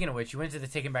 wait. Speaking of which, you went to the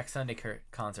Taking Back Sunday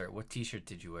concert. What T-shirt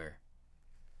did you wear?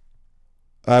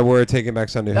 I wore a Taking Back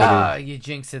Sunday hoodie. Ah, you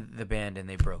jinxed the band and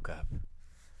they broke up.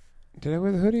 Did I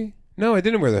wear the hoodie? No, I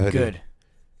didn't wear the hoodie. Good.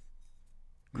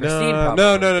 No, Christine no, probably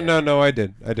no, no, did. no. I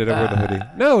did. I wear the hoodie.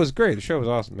 No, it was great. The show was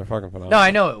awesome. They're fucking phenomenal. No,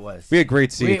 I know it was. We had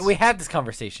great seats. We had this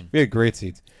conversation. We had great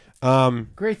seats.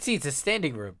 Great seats, a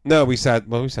standing room. No, we sat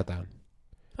down.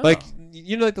 Oh. Like,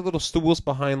 you know, like the little stools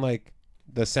behind like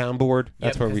the soundboard.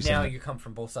 That's where we now sat. you come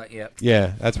from both sides. Yep.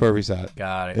 Yeah, that's where we sat.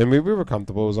 Got it. And we were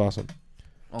comfortable. It was awesome.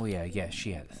 Oh yeah,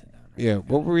 she had to sit down. Yeah.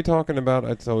 What were we talking about?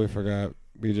 I totally forgot.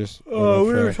 We just. Oh,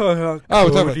 we were talking about. Oh,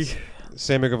 we're talking about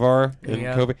Sammy Guevara and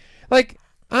Yeah. Kobe. Like,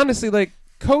 honestly, like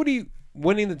Cody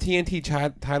winning the TNT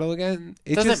title again.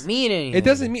 It doesn't just mean anything. It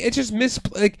doesn't mean. It just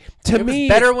like to It me. was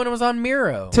better when it was on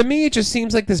Miro. To me, it just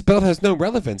seems like this belt has no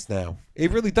relevance now.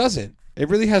 It really doesn't. It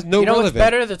really has no You know relevance. what's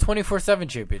better? The 24/7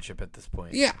 championship at this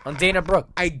point. Yeah. On Dana Brooke.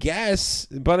 I guess,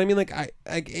 but I mean, like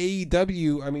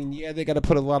AEW. I mean, yeah, they got to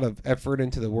put a lot of effort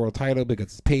into the world title because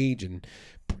it's Paige and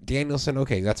Danielson.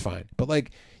 Okay, that's fine, but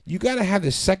like, you got to have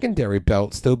the secondary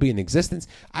belt still be in existence.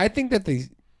 I think that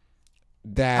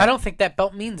I don't think that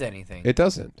belt means anything. It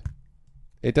doesn't.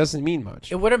 It doesn't mean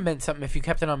much. It would have meant something if you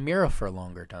kept it on Miro for a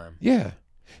longer time. Yeah.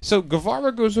 So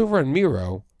Guevara goes over on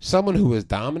Miro, someone who was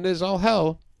dominant as all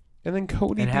hell, and then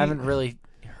Cody. And haven't really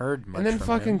heard much. And then from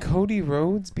fucking him. Cody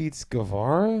Rhodes beats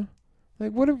Guevara.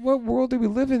 Like, what world are we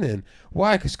living in?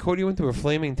 Why? Because Cody went through a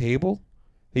flaming table?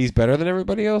 He's better than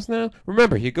everybody else now?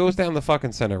 Remember, he goes down the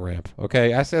fucking center ramp,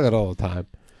 okay? I say that all the time.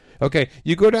 Okay,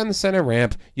 you go down the center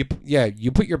ramp, you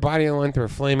put your body on the line through a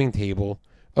flaming table.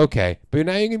 Okay, but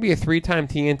now you're going to be a 3-time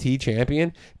TNT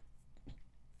champion?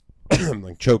 I'm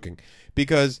like choking.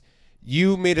 Because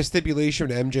you made a stipulation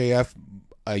with MJF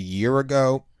a year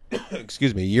ago,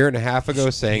 excuse me, a year and a half ago,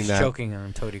 saying He's that... choking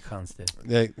on Tony Constant.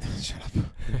 Shut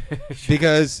up.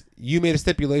 Because you made a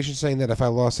stipulation saying that if I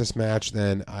lost this match,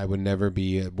 then I would never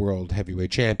be a world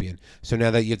heavyweight champion. So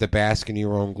now that you have to bask in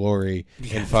your own glory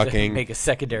and fucking... make a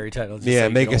secondary title. Just yeah, so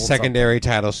you make can a hold secondary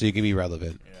title so you can be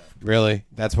relevant. Yeah. Really?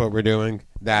 That's what we're doing?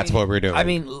 That's what we're doing. I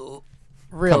mean,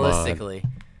 realistically...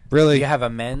 Really? You have a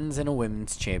men's and a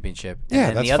women's championship. Yeah,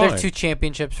 and that's the other fine. 2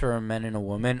 championships for a men and a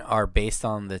woman are based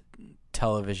on the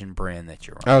television brand that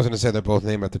you're on. I was going to say they're both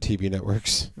named after TV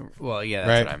networks. Well, yeah,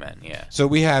 that's Right. what I meant. Yeah. So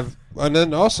we have, and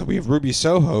then also we have Ruby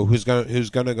Soho, who's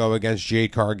gonna go against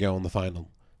Jade Cargill in the final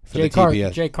for the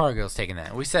TBS. Jay Cargill's taking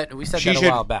that. We said She that should- a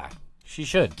while back. She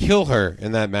should. Kill her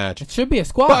in that match. It should be a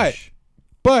squash.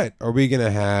 But are we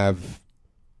gonna have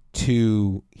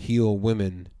 2 heel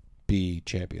women be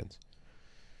champions?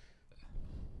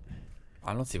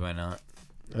 I don't see why not.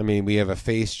 I mean, we have a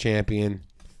face champion.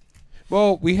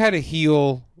 Well, we had a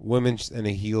heel women's and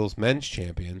a heels men's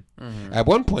champion. Mm-hmm. At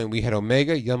one point, we had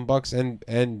Omega, Young Bucks, and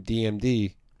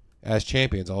DMD as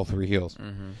champions, all 3 heels.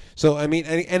 Mm-hmm. So I mean,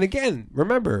 and again,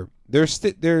 remember, there's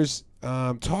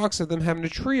talks of them having a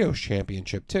trios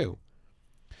championship too.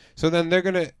 So then they're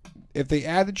gonna, if they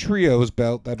add the trios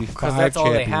belt, that'd be 5 Because that's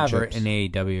all they championships. In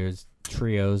AEW is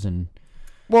trios and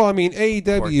Well, I mean,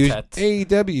 AEW Quartets.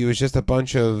 is just a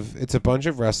bunch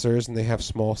of wrestlers, and they have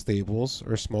small stables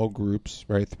or small groups,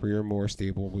 right? 3 or more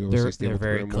stable. We always say they're stable, 3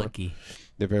 very or more. clicky.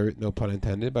 They're very, no pun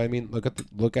intended. But I mean, look at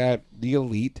the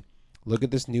Elite. Look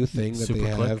at this new thing that Super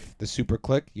they Click. have, the Super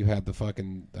Click. You have the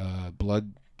fucking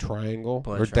blood triangle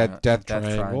Blood or triangle. death Death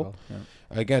triangle. Yeah.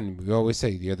 Again, we always say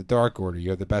you have the Dark Order. You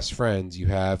have the Best Friends. You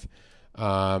have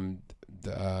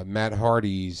Matt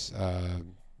Hardy's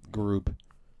group.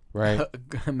 Right,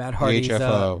 Matt Hardy's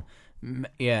HFO.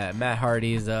 Matt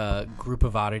Hardy's group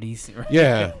of oddities.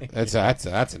 Yeah, that's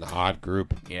an odd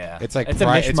group. Yeah. It's like It's a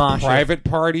mishmash of- Private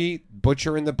Party,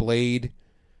 Butcher and the Blade.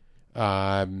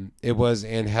 It was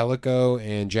Angelico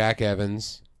and Jack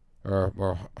Evans,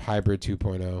 or Hybrid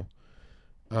 2.0.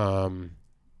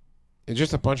 it's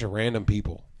just a bunch of random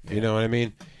people. You know what I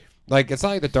mean? Like, it's not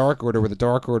like the Dark Order, where the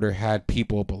Dark Order had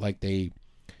people, but like the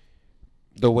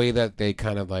way that they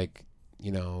kind of like,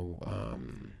 no,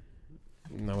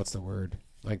 what's the word?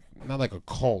 Like, not like a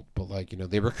cult, but like,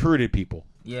 they recruited people.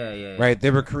 Yeah. Right?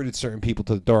 They recruited certain people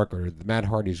to the Dark Order. The Matt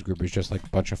Hardy's group is just like a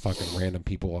bunch of fucking random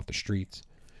people off the streets.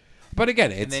 But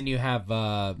again, it's... And then you have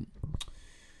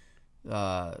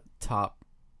top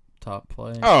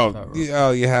play.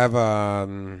 You have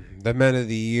the Men of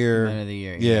the Year. Men of the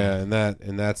Year. Yeah,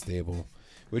 and that stable,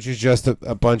 which is just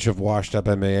a bunch of washed up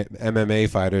MMA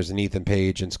fighters, and Ethan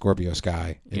Page and Scorpio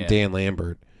Sky and Dan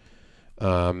Lambert.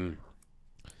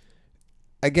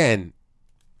 Again,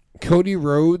 Cody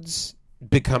Rhodes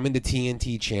becoming the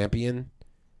TNT champion,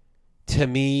 to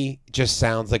me, just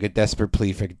sounds like a desperate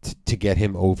plea to get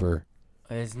him over.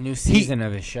 His new season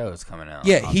of his show is coming out.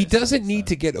 Yeah, he doesn't need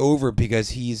to get over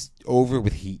because he's over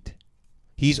with heat.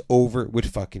 He's over with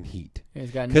fucking heat.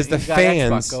 Because the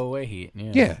fans go away heat.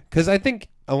 Yeah, because I think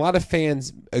a lot of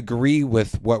fans agree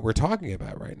with what we're talking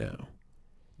about right now.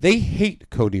 They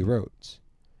hate Cody Rhodes.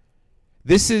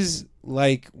 This is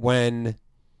like when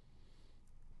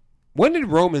did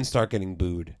Roman start getting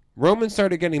booed? Roman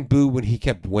started getting booed when he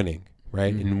kept winning,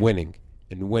 right? Mm-hmm.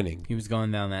 And winning. He was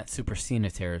going down that Super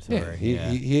Cena territory.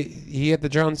 Yeah, he had the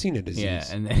John Cena disease. Yeah,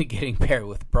 and then getting paired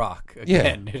with Brock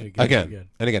again. Again.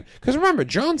 Because remember,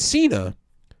 John Cena,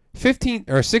 15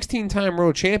 or 16-time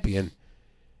world champion,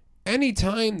 any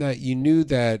time that you knew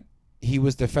that he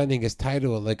was defending his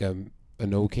title at like an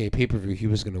okay pay-per-view, he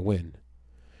was going to win,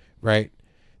 right?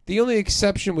 The only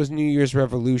exception was New Year's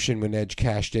Revolution when Edge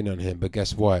cashed in on him, but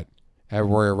guess what? At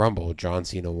Royal Rumble, John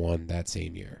Cena won that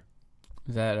same year.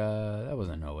 That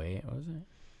wasn't 08, was it?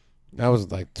 That was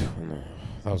that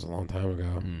was a long time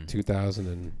ago.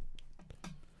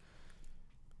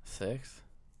 2006.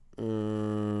 It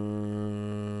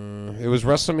was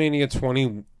WrestleMania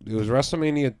 20. It was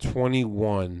WrestleMania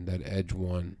 21 that Edge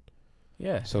won.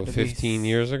 Yeah. So 15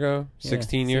 years ago,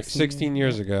 16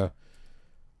 years ago.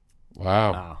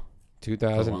 Wow.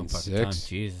 2006.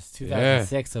 Jesus,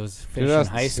 2006. I was finishing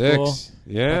high school.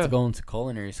 Yeah. I was going to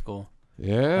culinary school.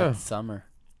 Yeah. That summer.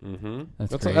 Mm-hmm.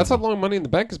 That's how long Money in the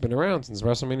Bank has been around, since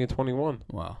WrestleMania 21.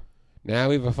 Wow. Now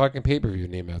we have a fucking pay-per-view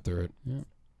named after it. Yeah.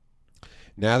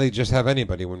 Now they just have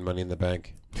anybody win Money in the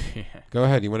Bank. Yeah. Go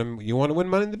ahead. You want to win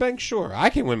Money in the Bank? Sure. I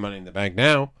can win Money in the Bank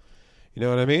now. You know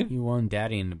what I mean? You won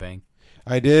Daddy in the Bank.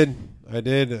 I did.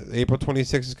 April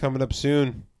 26th is coming up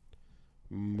soon.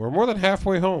 We're more than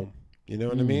halfway home. You know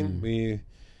what I mean?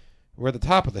 We're at the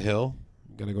top of the hill.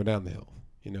 Got to go down the hill.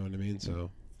 You know what I mean?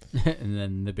 So... and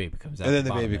then the baby comes out. And then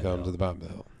the baby comes at the bottom of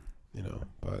the hill.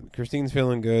 But Christine's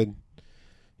feeling good.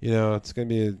 It's going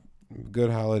to be a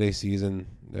good holiday season.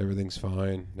 Everything's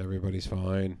fine. Everybody's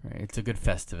fine. Right. It's a good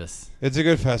Festivus. It's a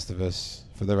good Festivus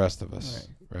for the rest of us.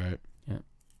 Right. Yeah.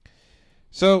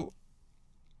 So,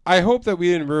 I hope that we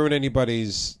didn't ruin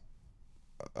anybody's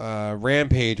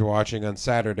Rampage watching on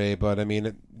Saturday, but I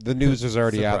mean, the news was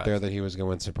already out there that he was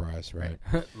going surprise, right?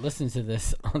 Listen to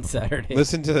this on Saturday.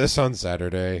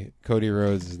 Cody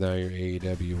Rhodes is now your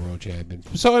AEW World Champion.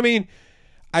 So, I mean,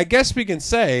 I guess we can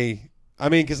say,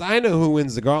 because I know who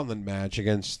wins the gauntlet match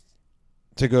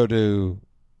to go to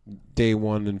day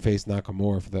one and face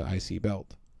Nakamura for the IC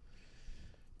belt.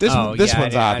 This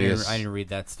one's obvious. I didn't read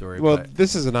that story. Well,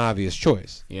 this is an obvious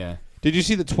choice. Yeah. Did you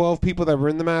see the 12 people that were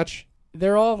in the match?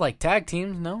 They're all like tag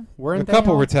teams, no? A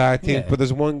couple were tag teams, but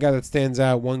there's one guy that stands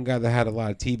out, one guy that had a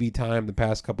lot of TV time the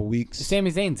past couple weeks.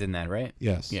 Sami Zayn's in that, right?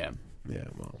 Yes. Yeah. Yeah,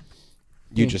 well,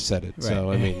 you just said it,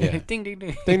 so I mean, yeah. Ding, ding,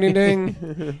 ding. Ding, ding,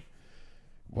 ding.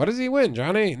 What does he win,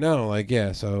 Johnny? No,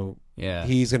 so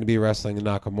he's going to be wrestling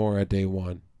Nakamura at day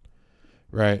one,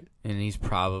 right? And he's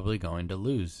probably going to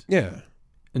lose. Yeah.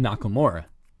 Nakamura,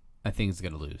 I think, is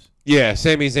going to lose. Yeah,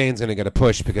 Sami Zayn's going to get a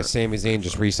push because Sami Zayn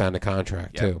just re-signed a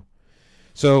contract, too.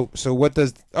 So what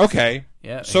does... Okay.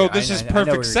 Yeah. So this is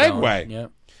perfect segue.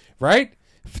 Yep. Right?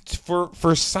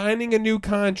 For signing a new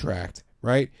contract,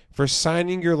 right? For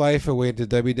signing your life away to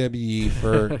WWE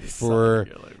for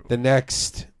the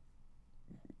next...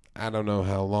 I don't know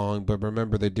how long, but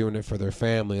remember, they're doing it for their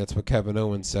family. That's what Kevin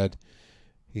Owens said.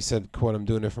 He said, quote, "I'm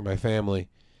doing it for my family."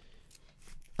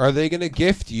 Are they going to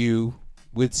gift you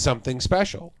with something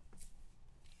special?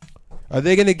 Are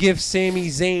they going to give Sami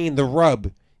Zayn the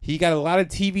rub? He got a lot of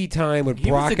TV time with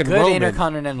Brock and Roman. He was a good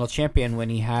Intercontinental Champion when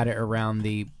he had it around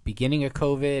the beginning of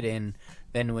COVID, and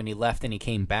then when he left and he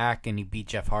came back and he beat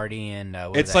Jeff Hardy. And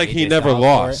it's like he never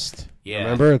lost. Yeah.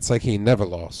 Remember? It's like he never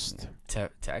lost.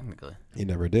 Technically. He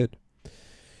never did.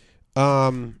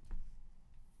 I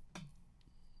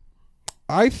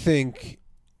think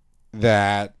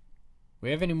that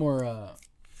We have any more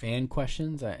fan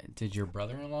questions? Did your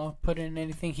brother-in-law put in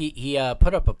anything? He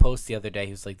put up a post the other day.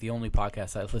 He was like, the only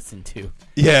podcast I listened to.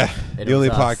 Yeah, It the only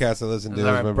was us. podcast I listen to is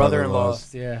Our my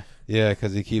brother-in-law's. brother-in-law's. Yeah. Yeah,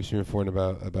 because he keeps me informed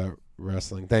about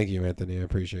wrestling. Thank you, Anthony. I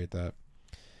appreciate that.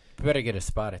 You better get a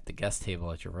spot at the guest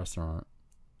table at your restaurant.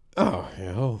 Oh,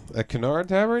 yeah. At Cunard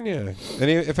Tavern, yeah.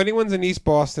 If anyone's in East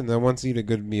Boston that wants to eat a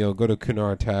good meal, go to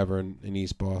Cunard Tavern in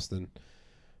East Boston.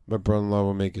 My brother-in-law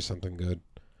will make you something good.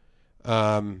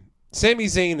 Sami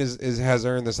Zayn has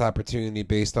earned this opportunity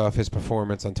based off his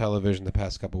performance on television the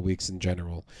past couple weeks in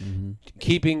general. Mm-hmm.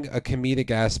 Keeping a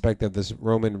comedic aspect of this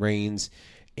Roman Reigns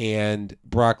and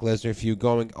Brock Lesnar feud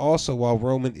going. Also, while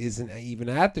Roman isn't even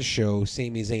at the show,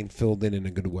 Sami Zayn filled in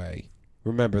a good way.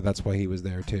 Remember, that's why he was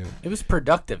there, too. It was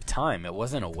productive time. It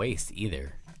wasn't a waste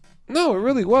either. No, it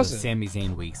really The wasn't. Sami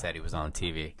Zayn weeks that he was on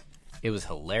TV. It was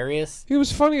hilarious. He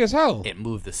was funny as hell. It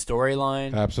moved the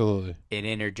storyline. Absolutely. It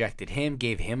interjected him,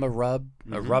 gave him a rub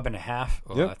and a half.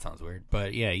 Oh, Yep. that sounds weird.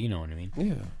 But yeah, you know what I mean.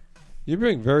 Yeah. You're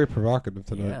being very provocative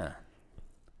tonight. Yeah.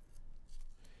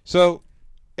 So,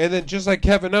 and then just like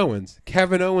Kevin Owens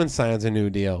signs a new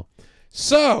deal.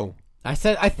 So, I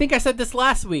think I said this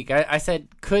last week. I said,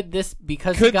 could this he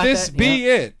could got this that? be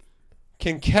Yeah. it?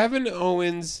 Can Kevin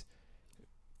Owens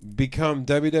become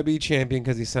WWE champion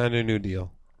because he signed a new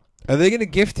deal? Are they going to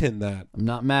gift him that? I'm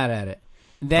not mad at it.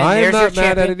 Then I am there's your not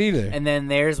mad at champion, it either. And then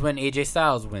there's when AJ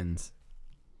Styles wins.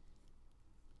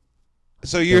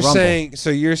 So you're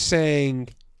Rumble. saying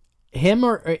Him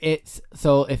or it's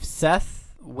so if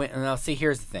Seth win. Now see,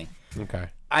 here's the thing. okay.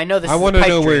 I know this. I is wanna a pipe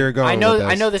know where dream. you're going I know. with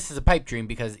this. I know this is a pipe dream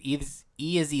because E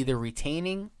is either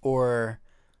retaining or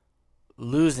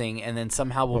losing, and then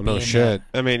somehow will Well, be no in shit.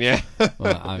 I mean, yeah.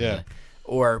 Well, obviously.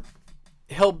 Or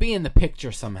he'll be in the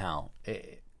picture somehow.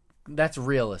 That's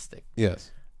realistic.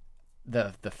 Yes.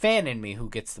 The fan in me who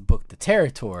gets to book the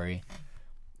territory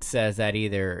says that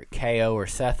either KO or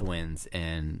Seth wins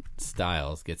and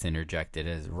Styles gets interjected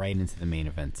as right into the main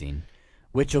event scene,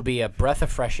 which will be a breath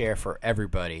of fresh air for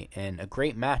everybody and a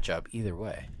great matchup either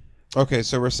way. Okay,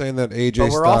 so we're saying that AJ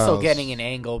But we're Styles... also getting an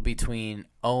angle between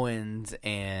Owens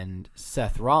and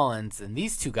Seth Rollins, and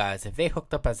these two guys, if they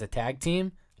hooked up as a tag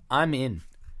team, I'm in.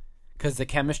 Because the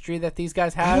chemistry that these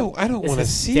guys have I don't is want to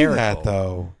see hysterical. that,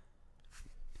 though.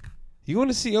 You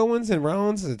want to see Owens and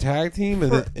Rollins as a tag team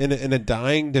in a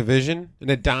dying division? In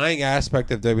a dying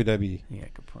aspect of WWE? Yeah,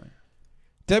 good point.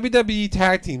 WWE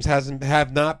tag teams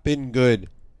have not been good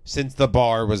since the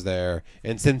Bar was there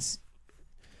and since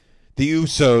the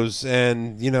Usos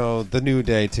and the New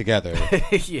Day together.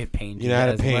 Yeah, pain. Out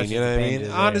of pain. You know what I mean?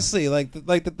 Honestly,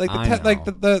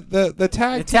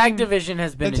 the tag division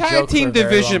has been the a tag joke team for a very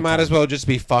division long might time. as well just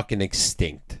be fucking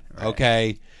extinct. Right.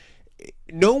 Okay.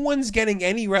 No one's getting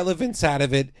any relevance out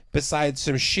of it besides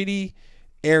some shitty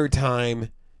airtime,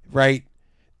 right?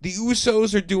 The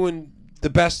Usos are doing the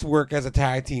best work as a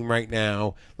tag team right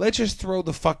now. Let's just throw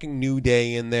the fucking New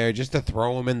Day in there just to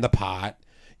throw them in the pot.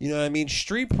 You know what I mean?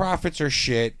 Street Profits are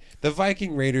shit. The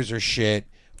Viking Raiders are shit.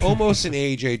 Omos and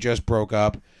AJ just broke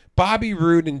up. Bobby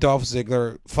Roode and Dolph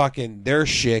Ziggler, fucking, they're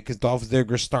shit because Dolph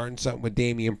Ziggler's starting something with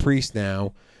Damian Priest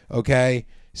now. Okay?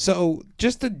 So,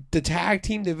 just the tag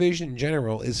team division in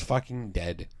general is fucking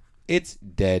dead. It's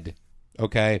dead.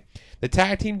 Okay? The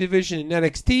tag team division in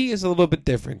NXT is a little bit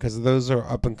different because those are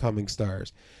up-and-coming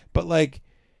stars. But,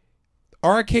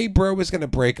 RK Bro is going to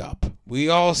break up. We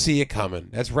all see it coming.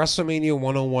 That's WrestleMania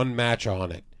 101 match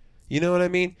on it. You know what I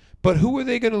mean? But who are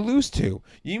they going to lose to?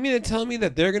 You mean to tell me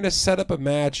that they're going to set up a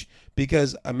match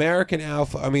because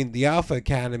the Alpha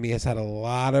Academy has had a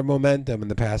lot of momentum in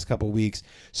the past couple weeks.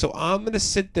 So I'm going to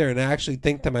sit there and actually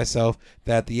think to myself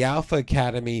that the Alpha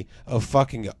Academy of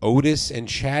fucking Otis and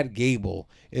Chad Gable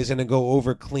is going to go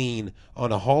over clean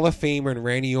on a Hall of Famer in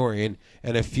Randy Orton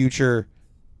and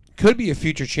could be a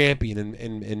future champion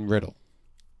in Riddle.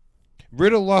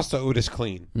 Riddle lost to Otis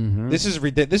clean. Mm-hmm. This is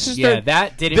ridiculous.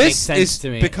 That didn't make sense to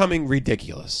me. This is becoming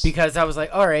ridiculous. Because I was like,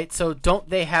 all right, so don't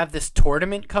they have this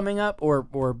tournament coming up or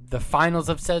the finals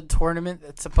of said tournament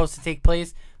that's supposed to take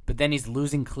place, but then he's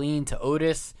losing clean to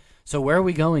Otis. So where are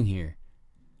we going here?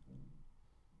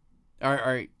 All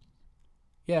right.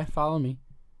 Yeah, follow me.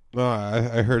 No,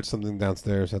 I heard something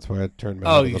downstairs. That's why I turned my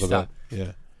Oh, head a you little stopped. bit.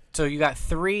 Yeah. So you got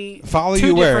two you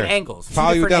different where? angles.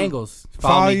 Follow you down. Angles.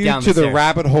 Follow me you down to the stairs.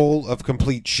 rabbit hole of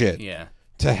complete shit. Yeah.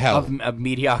 To hell. Of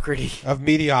mediocrity. Of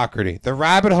mediocrity. The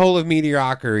rabbit hole of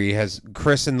mediocrity has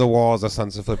christened the walls of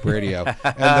Sons of Flip Radio.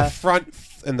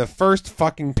 And the first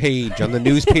fucking page on the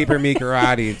newspaper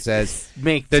Makerati, it says,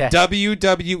 the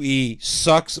WWE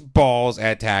sucks balls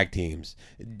at tag teams.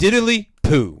 Diddly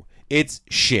poo. It's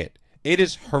shit. It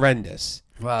is horrendous.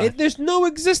 Wow. There's no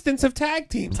existence of tag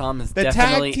teams. Tom is The tag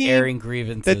definitely team- airing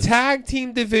grievances. The tag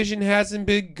team division hasn't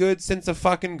been good since the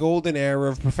fucking golden era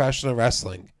of professional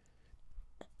wrestling.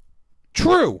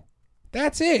 True.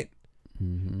 That's it.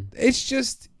 It's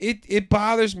just, it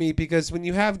bothers me because when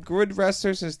you have good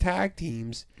wrestlers as tag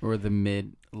teams, Or the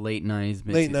late 90s, mid 2000s.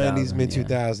 late 90s, mid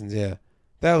 2000s, yeah.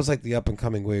 That was like the up and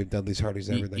coming wave, Dudley's, Hardy's,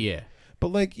 everything. Yeah. But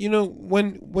like, you know,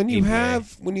 when you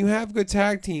ABA. have good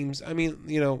tag teams, I mean,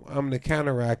 you know, I'm going to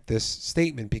counteract this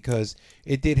statement because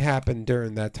it did happen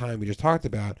during that time we just talked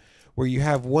about, where you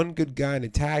have one good guy in a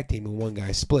tag team and one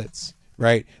guy splits,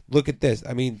 right? Look at this.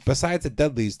 I mean, besides the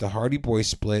Dudleys, the Hardy Boys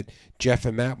split, Jeff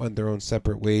and Matt went their own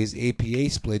separate ways, APA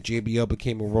split, JBL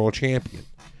became a world champion,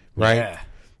 right? Yeah.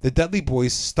 The Dudley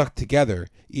Boys stuck together,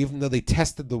 even though they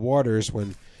tested the waters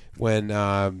when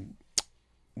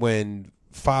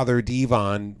Father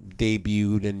Devon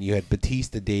debuted and you had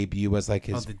Batista debut as like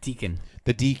his the Deacon.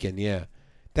 the Deacon, yeah.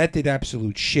 That did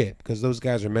absolute shit because those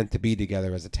guys are meant to be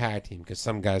together as a tag team because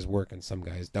some guys work and some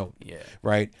guys don't. Yeah.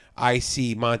 Right? I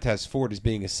see Montez Ford as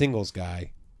being a singles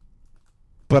guy.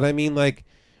 But I mean, like,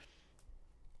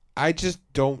 I just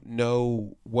don't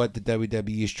know what the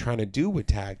WWE is trying to do with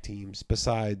tag teams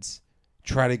besides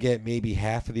try to get maybe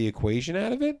half of the equation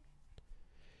out of it.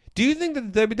 Do you think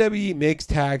that the WWE makes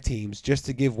tag teams just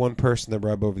to give one person the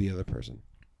rub over the other person?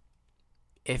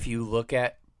 If you look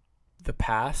at the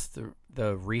past,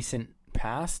 the recent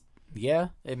past, yeah,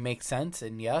 it makes sense,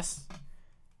 and yes,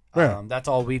 Right. that's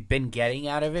all we've been getting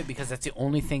out of it because that's the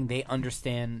only thing they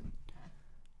understand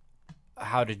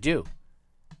how to do.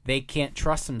 They can't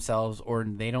trust themselves, or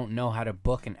they don't know how to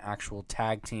book an actual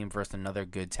tag team versus another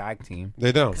good tag team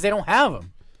They don't. because they don't have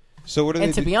them. So what are And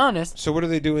they to do- be honest, So what are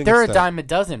they doing they're instead? a dime a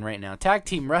dozen right now. Tag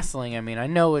team wrestling. I mean, I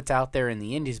know it's out there in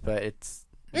the indies, but it's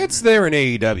there in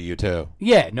AEW too.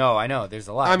 yeah. No, I know. There's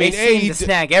a lot. I mean, they seem AEW to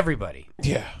snag everybody.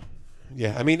 Yeah.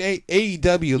 Yeah, I mean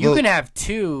AEW. You can have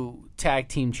two tag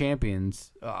team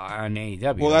champions on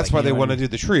AEW. Well, that's like, why you they know want what to I do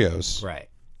the trios. mean? Right.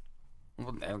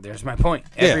 Well, there's my point.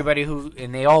 Yeah. Everybody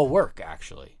and they all work.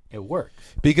 Actually, it works.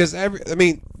 Because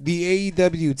the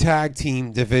AEW tag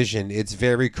team division, it's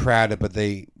very crowded, but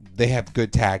they have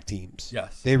good tag teams.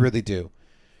 Yes. They really do.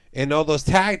 And all those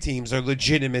tag teams are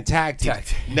legitimate tag teams. Tag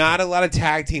team. Not a lot of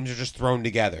tag teams are just thrown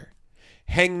together.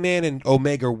 Hangman and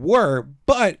Omega were,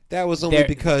 but that was only There-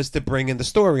 because to bring in the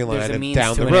storyline There's a and means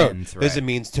down to the an road. end, There's a right.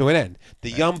 means to an end.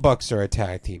 The Young Bucks are a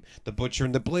tag team. The Butcher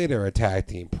and the Blade are a tag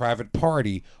team. Private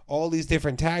Party. All these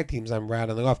different tag teams I'm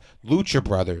rattling off. Lucha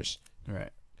Brothers.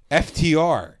 Right.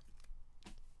 FTR.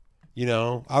 You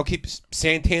know, I'll keep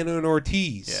Santana and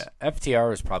Ortiz. Yeah.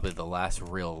 FTR is probably the last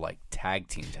real like tag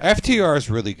team. FTR is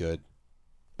really good.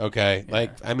 Okay,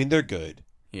 like I mean, they're good.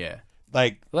 Yeah.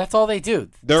 Like Well, that's all they do.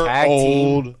 they're tag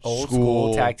old, team, old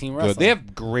school tag team good. wrestling. They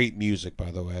have great music, by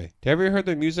the way. Have you ever heard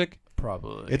their music?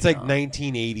 probably. It's like not.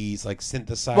 1980s, like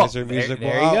synthesizer Well, there- music.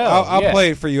 there Well, you go, I'll yeah.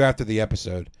 play it for you after the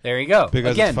episode There you go.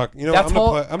 because Again, it's fuck. You know, that's I'm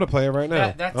gonna play it right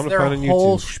now. That's I'm gonna their find on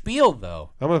whole YouTube. spiel,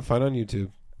 though. I'm gonna find on YouTube.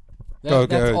 That- Go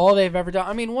that's ahead. all they've ever done.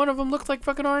 I mean, one of them looks like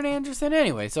fucking Arn Anderson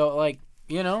anyway. So, like,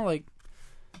 you know, like,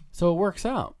 so it works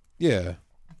out. Yeah,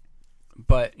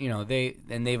 But you know,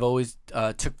 they've always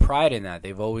took pride in that.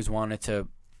 They've always wanted to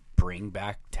bring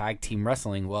back tag team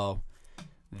wrestling. Well,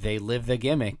 they live the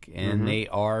gimmick, and they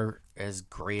are as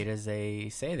great as they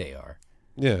say they are.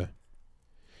 yeah.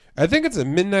 I think it's a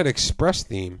Midnight Express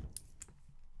theme.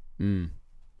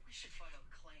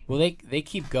 Well, they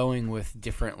keep going with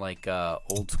different like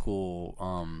old school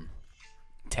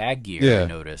tag gear. Yeah. I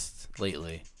noticed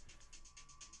lately.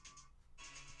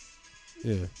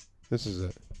 Yeah, this is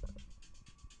it.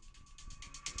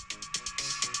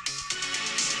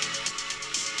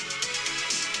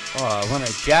 Oh, I want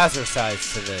a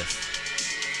jazzercise to this.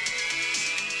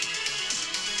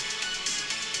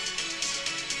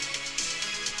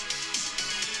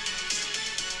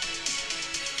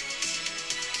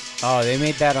 Oh, they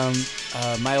made that on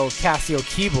my old Casio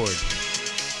keyboard.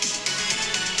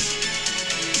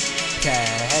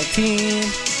 Tag team.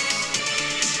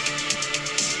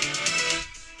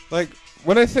 Like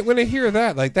when I hear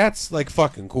that, like that's like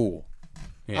fucking cool.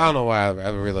 Yeah. I don't know why I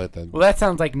ever really like that. Well, that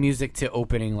sounds like music to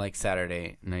opening like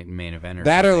Saturday Night Main Event. Or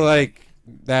That or something. like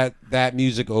that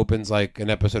music opens like an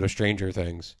episode of Stranger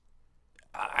Things.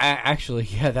 Actually,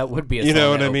 yeah, that would be a You song know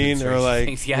what that I mean? opens Or Stranger like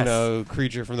Things, yes. you know,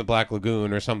 Creature from the Black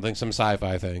Lagoon or something, some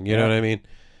sci-fi thing. You know Yeah. what I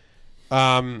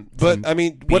mean? But Some I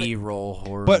mean, what? B-roll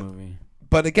horror but- movie.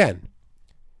 But again,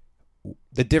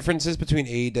 the differences between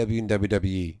AEW and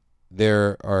WWE,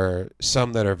 there are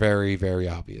some that are very, very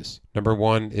obvious. Number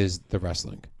one is the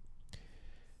wrestling.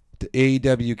 The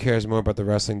AEW cares more about the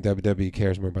wrestling. WWE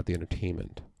cares more about the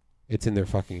entertainment. It's in their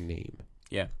fucking name.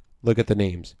 Yeah. Look at the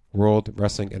names. World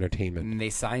Wrestling Entertainment. And they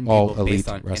sign All people Elite based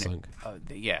on Wrestling.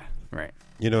 yeah, right.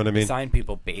 You know what I They mean? sign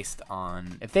people based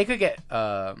on if they could get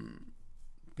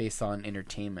based on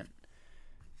entertainment.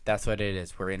 That's what it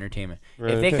is. We're entertainment. We're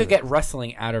if they entertainment. could get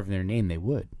wrestling out of their name, they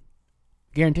would.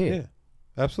 Guarantee it.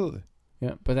 Yeah, absolutely.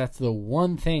 Yeah, but that's the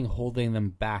one thing holding them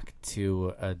back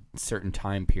to a certain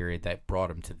time period that brought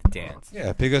them to the dance.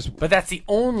 Yeah, because But that's the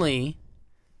only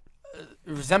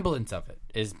resemblance of it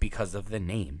is because of the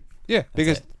name.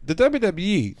 because the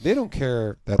WWE, they don't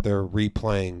care that they're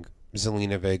replaying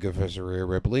Zelina Vega versus Rhea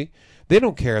Ripley. They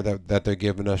don't care that they're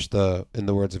giving us the, in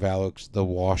the words of Alex, the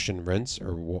wash and rinse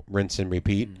or rinse and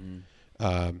repeat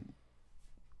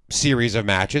series of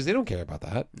matches. They don't care about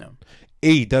that. No.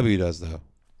 AEW does though,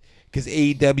 because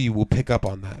AEW will pick up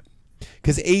on that.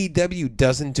 Because AEW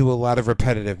doesn't do a lot of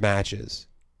repetitive matches,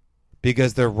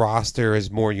 because their roster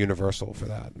is more universal for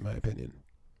that, in my opinion.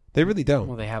 They really don't.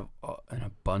 Well, they have an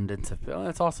abundance of.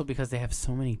 It's also because they have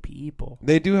so many people.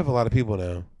 They do have a lot of people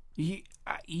now.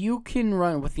 You can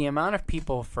run with the amount of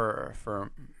people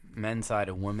for men's side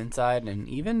and women's side, and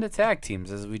even the tag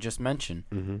teams, as we just mentioned.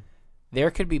 Mm-hmm.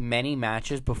 There could be many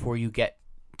matches before you get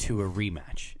to a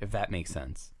rematch, if that makes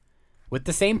sense. With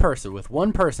the same person, with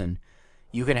one person,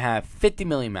 you can have 50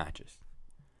 million matches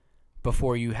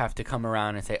before you have to come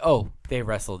around and say, "Oh, they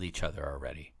wrestled each other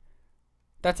already."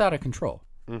 That's out of control.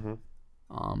 Mm-hmm.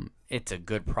 It's a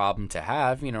good problem to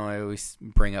have. You know, I always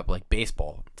bring up like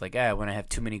baseball. It's like, when I have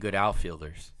too many good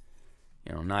outfielders,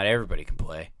 you know, not everybody can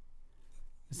play.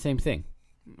 The same thing.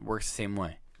 It works the same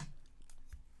way.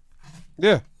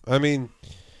 Yeah, I mean,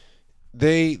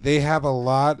 they have a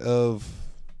lot of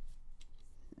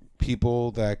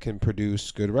people that can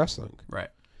produce good wrestling. Right.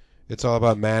 It's all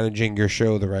about managing your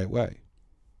show the right way.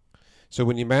 So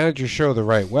when you manage your show the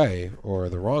right way or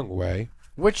the wrong way,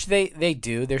 Which they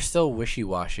do. They're still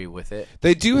wishy-washy with it.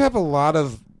 they do have a lot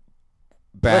of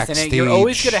backstage. Listen, you're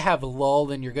always going to have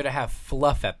lull and you're going to have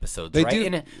fluff episodes, They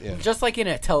right? do, yeah. Just like in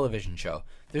a television show.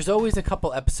 There's always a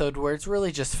couple episodes where it's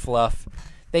really just fluff.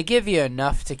 They give you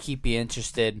enough to keep you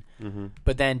interested. Mm-hmm.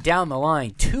 But then down the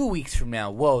line, 2 weeks from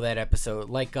now, that episode.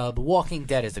 Like The Walking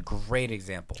Dead is a great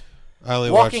example. I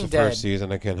only Walking watched the Dead- first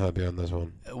season. I can't help you on this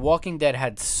one. Walking Dead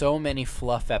had so many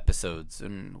fluff episodes.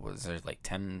 And was there like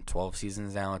 10, 12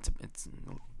 seasons now? It's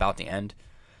about the end.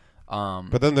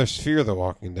 But then there's Fear the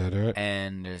Walking Dead, right?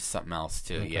 And there's something else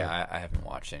too. Okay. Yeah, I haven't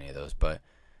watched any of those, but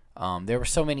there were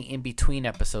so many in between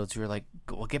episodes. We were like,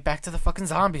 "We'll get back to the fucking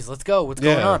zombies. Let's go. What's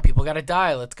going on? People gotta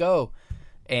die. Let's go."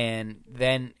 And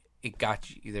then it got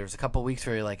you. There was a couple weeks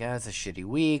where you're like, "It's a shitty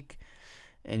week,"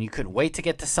 and you couldn't wait to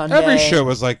get to Sunday. Every show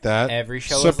was like that. Every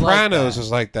show was like Sopranos that.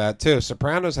 was like that too.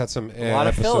 Sopranos had some A lot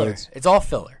of filler. episodes. It's all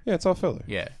filler. Yeah, it's all filler.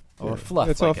 Yeah, or Yeah. fluff.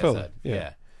 It's like all I filler. said.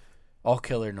 Yeah. All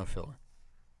killer, no filler.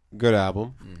 Good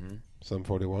album. Mm-hmm. Sum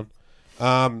 41.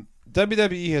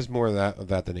 WWE has more of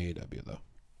that than AEW though.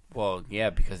 Well, yeah,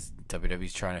 because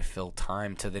WWE's trying to fill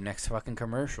time to the next fucking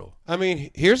commercial. I mean,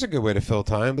 here's a good way to fill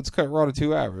time. Let's cut Raw to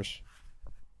 2 hours.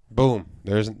 Boom.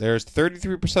 There's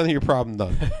 33% of your problem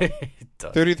done. It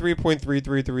does.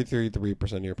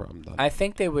 33.3333% of your problem done. I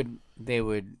think they would.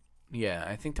 Yeah,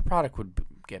 I think the product would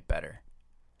get better.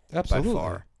 Absolutely. By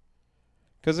far.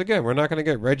 Because again, we're not going to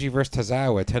get Reggie versus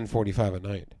Tozawa at 10:45 at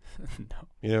night. No.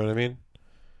 You know what I mean?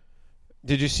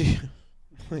 Did you see?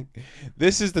 Like,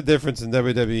 this is the difference in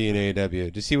WWE and AEW.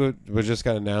 Did you see what just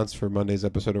got announced for Monday's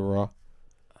episode of Raw?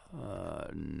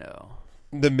 No.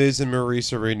 The Miz and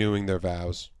Maurice are renewing their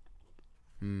vows.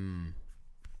 I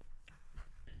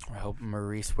hope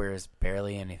Maurice wears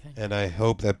barely anything. And I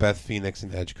hope that Beth Phoenix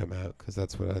and Edge come out, because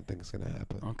that's what I think is going to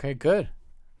happen. Okay, good.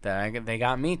 They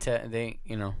got me to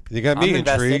You got me I'm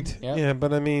invested, intrigued. yeah. Yeah,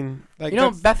 but I mean, like,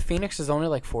 Beth Phoenix is only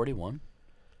like 41.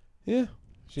 Yeah,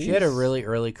 She had a really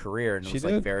early career and it She was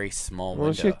did. like very small Well,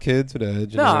 window. she had kids with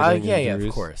Edge. No, and everything, yeah, injuries.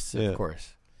 of course, Yeah. of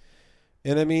course.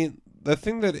 And I mean, the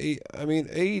thing that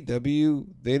AEW,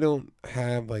 they don't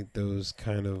have like those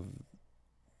kind of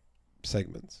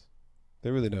segments.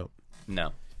 They really don't.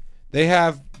 No. They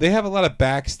have a lot of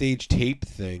backstage tape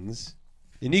things,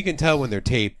 and you can tell when they're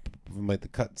taped from like the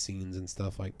cut scenes and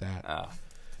stuff like that.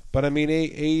 But I mean,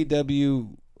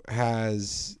 AEW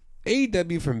has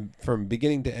from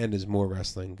beginning to end is more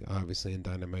wrestling, obviously, and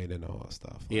Dynamite and all that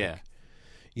stuff. Like, Yeah.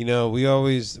 You know, we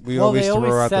always They throw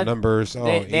out the said- numbers.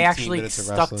 They 18 actually minutes of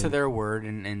stuck wrestling. to their word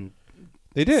and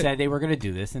They did. said they were going to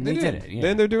do this, and they did it. Yeah.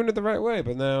 Then they're doing it the right way.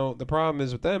 But now the problem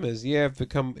is with them is if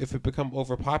it become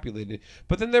overpopulated.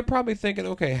 But then they're probably thinking,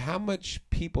 okay, how much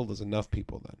people is enough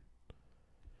people then?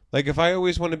 Like if I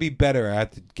always want to be better, I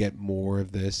have to get more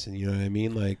of this, and you know what I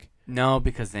mean? Like No,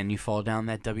 because then you fall down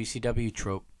that WCW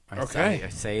trope I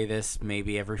say this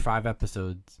maybe every 5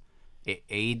 episodes.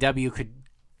 AEW could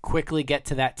quickly get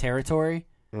to that territory.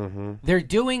 Mm-hmm. They're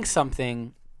doing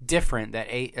something different that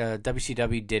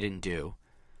WCW didn't do.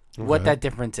 Okay. What that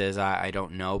difference is, I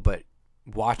don't know, but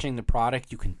watching the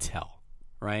product, you can tell,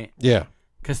 right? Yeah.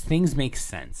 Because things make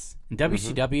sense. In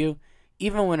WCW,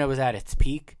 even when it was at its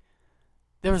peak,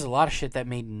 there was a lot of shit that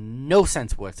made no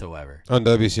sense whatsoever. On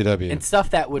WCW. And stuff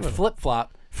that would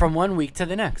flip-flop from one week to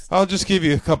the next. I'll just give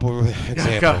you a couple of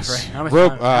examples. Right.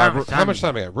 How much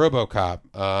time I got?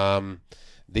 RoboCop,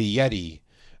 the Yeti.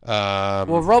 Well,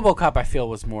 RoboCop I feel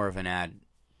was more of an ad,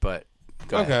 but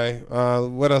go ahead. Okay.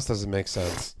 What else doesn't make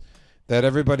sense? That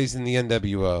everybody's in the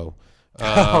NWO.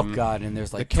 Oh God! And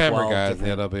there's like the camera 12 guys in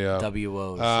the different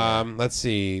NWO. WOs. Let's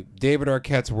see. David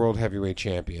Arquette's World Heavyweight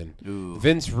Champion. Ooh.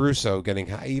 Vince Russo getting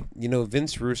high. You know,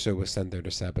 Vince Russo was sent there to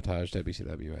sabotage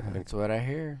WCW. I think That's what I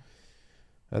hear.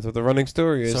 that's what the running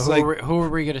story is. So who are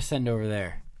we gonna send over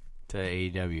there to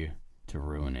AEW to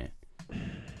ruin it?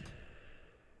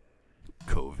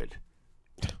 COVID.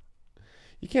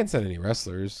 You can't send any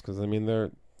wrestlers because I mean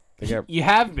they got. You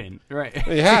have been right.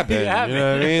 You have been. You have you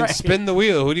know what I been, mean? right. Spin the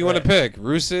wheel. Who do you want to pick?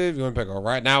 Rusev? You want to pick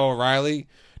O'Reilly?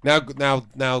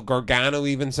 Now Gargano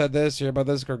even said this. You hear about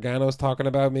this? Gargano's talking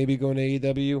about maybe going to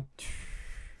AEW.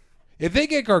 If they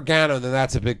get Gargano, then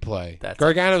that's a big play.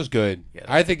 Gargano's good. Yeah,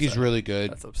 I think he's really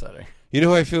good. That's upsetting. You know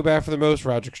who I feel bad for the most?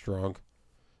 Roderick Strong.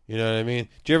 You know what I mean?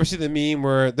 Did you ever see the meme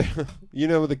where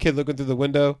the kid looking through the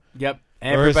window? Yep.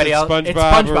 And Or is everybody it else, it's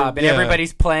SpongeBob SpongeBob, and yeah.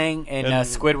 everybody's playing, and And-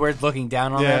 Squidward's looking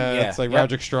down on them. Yeah, it's like yep.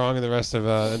 Roderick Strong and the rest of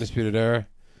Undisputed Era.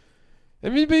 I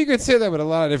mean, but you could say that with a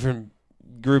lot of different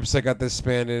groups that got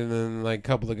disbanded, and then like a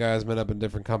couple of guys met up in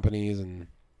different companies, and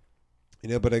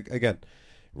but again,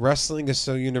 wrestling is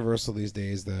so universal these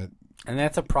days that And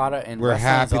that's a product, and We're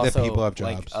wrestling's happy that also people have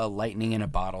like jobs. a lightning in a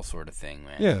bottle sort of thing,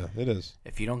 man. yeah, it is.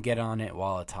 If you don't get on it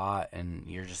while it's hot, and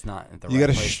you're just not at the You right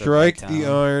got to place at strike the the right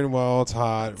time, iron while it's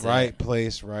hot, That's right it.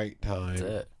 place, right time, That's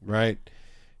it. right.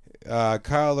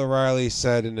 Kyle O'Reilly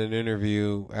said in an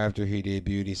interview after he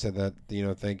debuted, he said that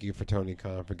thank you for Tony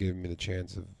Khan for giving me the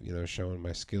chance of showing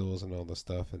my skills and all this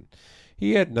stuff, and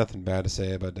he had nothing bad to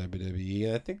say about WWE.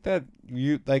 And I think that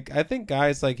I think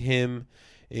guys like him,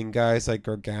 and guys like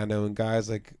Gargano, and guys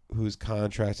like whose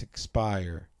contracts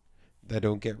expire that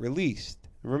don't get released.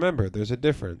 Remember, there's a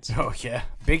difference. Oh yeah,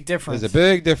 big difference. There's a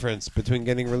big difference between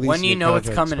getting released. One and you your know it's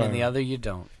contract coming, and the expiring. other you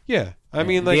don't. Yeah, I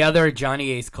mean, like the other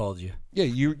Johnny Ace called you. yeah,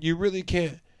 you really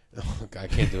can't. Oh, I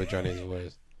can't do it Johnny's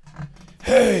voice.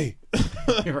 Hey.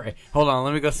 Right. Hold on,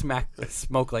 let me go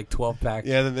smoke like 12 packs.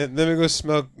 Yeah, then we go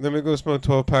smoke. Then we go smoke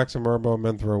 12 packs of Marlboro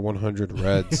Men throw 100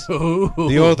 Reds. Ooh.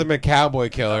 The ultimate cowboy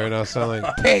killer, and I was selling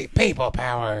people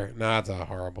power. Nah, it's a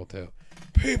horrible too.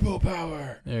 People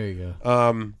power. There you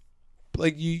go.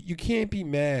 Like you can't be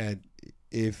mad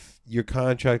if your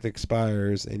contract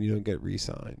expires and you don't get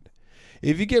re-signed.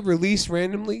 If you get released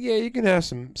randomly, yeah, you can have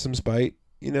some spite.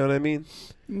 You know what I mean?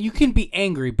 You can be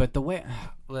angry, but the way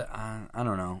I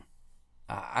don't know.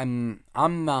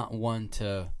 I'm not one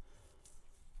to.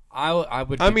 I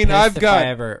would. Be I mean, pissed if I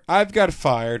ever. I've got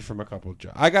fired from a couple of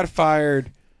jobs. I got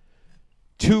fired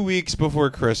 2 weeks before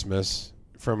Christmas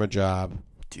from a job,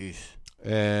 Jeez.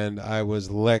 and I was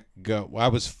let go. I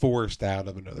was forced out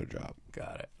of another job.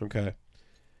 Got it. Okay.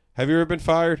 Have you ever been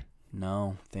fired?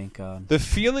 No, thank God. The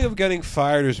feeling of getting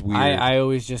fired is weird. I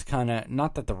always just kind of,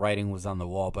 not that the writing was on the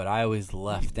wall, but I always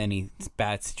left any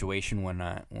bad situation when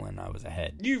I was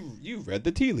ahead. You read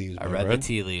the tea leaves. I my read friend. the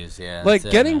tea leaves. Yeah, Like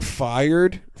that's it, getting man.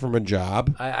 fired from a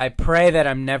job. I pray that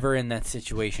I'm never in that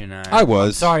situation. I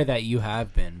was. I'm sorry that you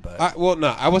have been, but No,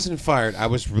 I wasn't fired. I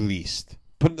was released.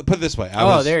 Put it this way.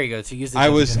 there you go. To use the I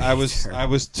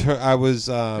was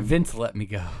Vince let me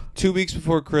go. 2 weeks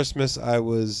before Christmas. I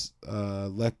was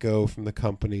let go from the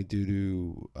company due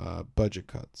to budget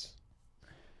cuts.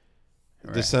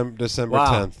 Right. December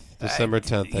Wow. 10th. December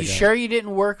 10th. You sure you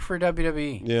didn't work for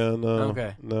WWE? Yeah, no.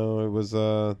 Okay. No, it was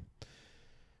a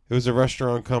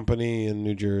restaurant company in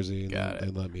New Jersey, and Got it.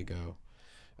 they let me go.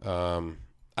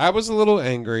 I was a little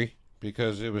angry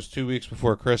because it was 2 weeks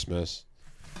before Christmas.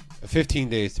 15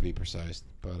 days to be precise,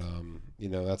 but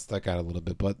that got a little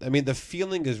bit. But I mean, the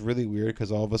feeling is really weird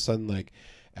because all of a sudden, like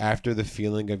after the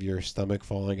feeling of your stomach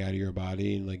falling out of your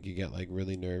body, and like you get like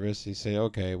really nervous, you say,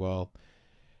 okay, well,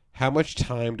 how much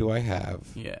time do I have?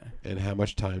 Yeah. And how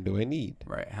much time do I need?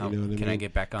 Right. How You know what I can I mean?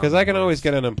 get back on? Because the I can always list?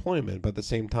 get unemployment, but at the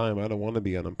same time, I don't want to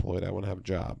be unemployed. I want to have a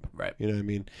job. Right. You know what I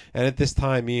mean? And at this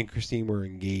time, me and Christine were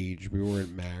engaged. We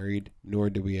weren't married, nor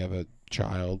did we have a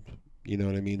child. You know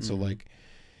what I mean? So like,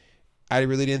 I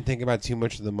really didn't think about too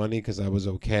much of the money because I was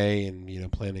okay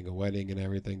and planning a wedding and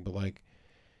everything. But like,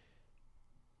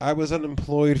 I was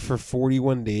unemployed for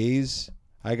 41 days.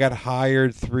 I got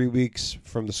hired 3 weeks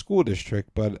from the school district,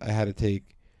 but I had to take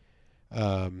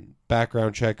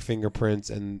background check, fingerprints,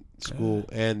 and school,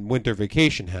 and winter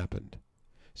vacation happened.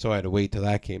 So I had to wait till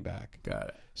that came back. Got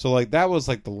it. So like that was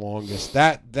like the longest.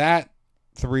 That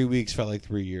 3 weeks felt like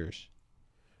 3 years.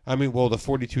 I mean, well, the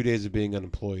 42 days of being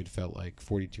unemployed felt like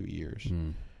 42 years.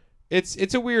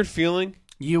 It's a weird feeling.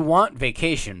 You want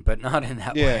vacation, but not in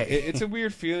that way. Yeah, it's a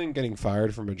weird feeling getting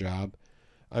fired from a job.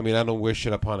 I mean, I don't wish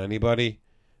it upon anybody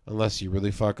unless you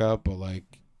really fuck up, but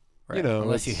like, Right. you know.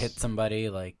 Unless you hit somebody,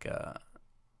 like,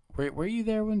 were you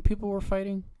there when people were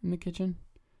fighting in the kitchen?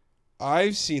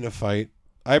 I've seen a fight.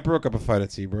 I broke up a fight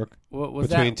at Seabrook. What was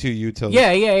between that? two utilities.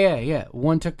 Yeah.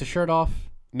 One took the shirt off.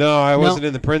 No, I wasn't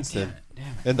in the Princeton. Damn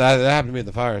it. And that happened to me at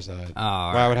the fireside.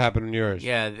 Why would it happen in yours?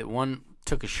 Yeah, one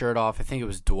took his shirt off. I think it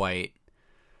was Dwight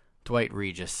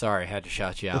Regis. Sorry, I had to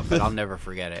shout you out, but I'll never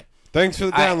forget it. Thanks for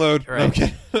the download.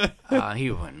 Right. Okay.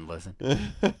 He wouldn't listen.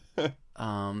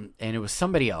 And it was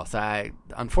somebody else.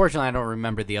 Unfortunately I don't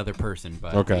remember the other person,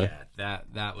 but okay. Yeah,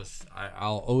 that was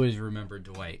I'll always remember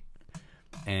Dwight.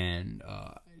 And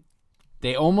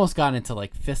they almost got into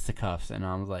like fisticuffs, and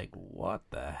I was like, "What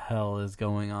the hell is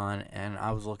going on?" And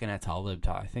I was looking at Talib.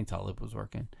 I think Talib was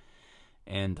working,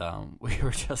 and we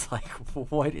were just like,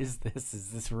 "What is this?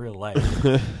 Is this real life?"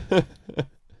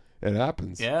 It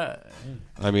happens. Yeah.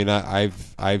 I mean, I've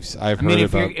heard mean,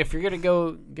 if you're gonna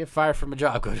go get fired from a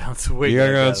job, go down swinging. You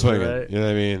gotta go down swinging. Right? You know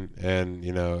what I mean? And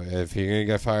you know, if you're gonna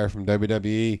get fired from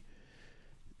WWE,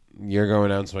 you're going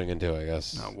down swinging too, I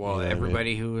guess. Well, you know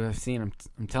everybody who I've seen,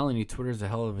 I'm telling you, Twitter's a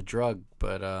hell of a drug.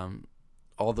 But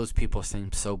all those people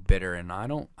seem so bitter, and I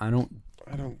don't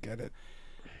get it.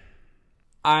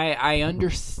 I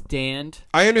understand.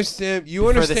 I understand. You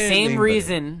understand for the same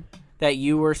reason that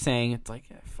you were saying. It's like,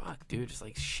 fuck, dude. It's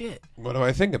like shit. What do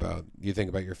I think about? You think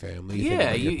about your family. You think Yeah,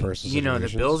 about your personal you know the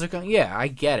bills are going. Yeah, I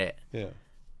get it. Yeah.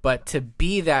 But to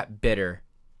be that bitter,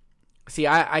 see,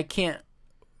 I can't.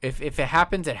 If it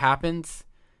happens, it happens,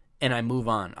 and I move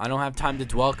on. I don't have time to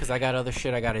dwell because I got other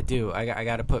shit I got to do. I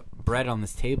got to put bread on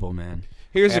this table, man.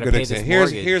 Here's a good example.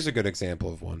 Here's a good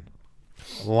example of one.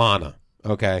 Lana.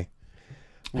 Okay.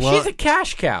 She's a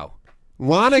cash cow.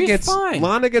 Lana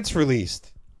gets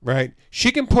released, right?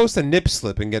 She can post a nip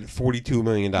slip and get $42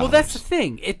 million. Well, that's the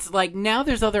thing. It's like now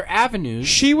there's other avenues.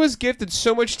 She was gifted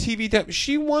so much TV time.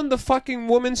 She won the fucking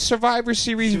Women's Survivor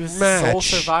Series match. She was a sole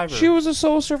survivor. She was a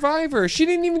sole survivor. She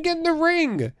didn't even get in the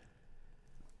ring.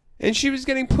 And she was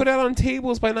getting put out on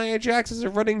tables by Nia Jax as a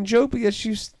running joke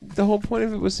because the whole point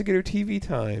of it was to get her TV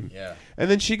time. Yeah. And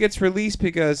then she gets released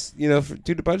because, you know,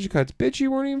 due to budget cuts. Bitch,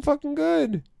 you weren't even fucking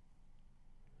good.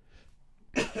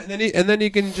 And then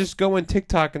you can just go on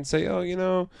TikTok and say, oh, you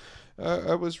know,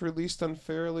 I was released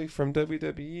unfairly from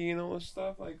WWE and all this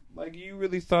stuff. Like you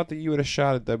really thought that you had a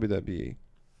shot at WWE.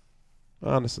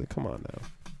 Honestly, come on now.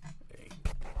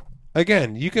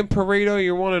 Again, you can parade out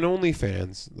your one and only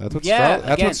fans. That's what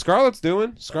what Scarlett's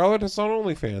doing. Scarlett is on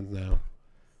OnlyFans now.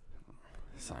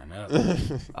 Sign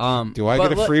up. Do I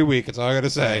get a free week? That's all I gotta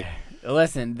say.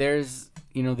 Listen, there's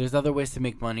other ways to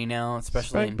make money now,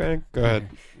 especially Go ahead.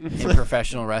 in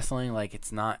professional wrestling. Like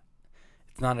it's not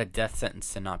a death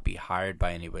sentence to not be hired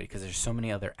by anybody because there's so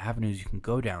many other avenues you can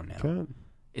go down now. Good.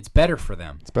 It's better for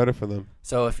them. It's better for them.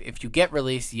 So if you get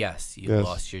released, yes, you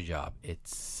lost your job. It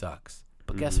sucks.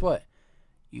 But guess what?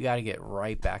 You got to get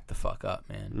right back the fuck up,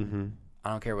 man. Mm-hmm. I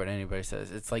don't care what anybody says.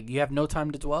 It's like you have no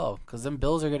time to dwell because them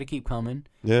bills are going to keep coming.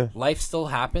 Yeah. Life still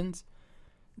happens.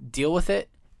 Deal with it.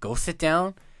 Go sit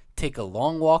down. Take a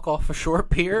long walk off a short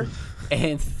pier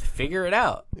and figure it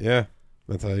out. Yeah.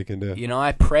 That's how you can do it. You know,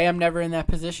 I pray I'm never in that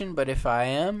position, but if I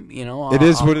am, you know,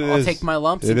 I'll take my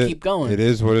lumps and keep going. It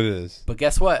is what it is. But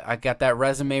guess what? I got that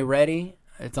resume ready.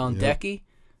 It's on decky.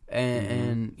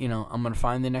 And you know, I'm going to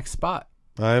find the next spot.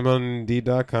 I'm on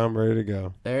Indeed.com, ready to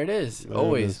go. There it is.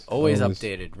 Always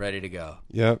updated, ready to go.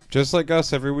 Yep. Just like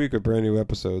us every week with brand new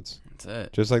episodes. That's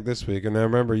it. Just like this week. And now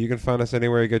remember, you can find us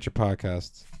anywhere you get your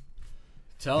podcasts.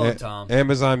 Tell them, Tom.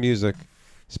 Amazon Music,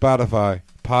 Spotify,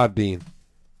 Podbean,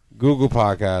 Google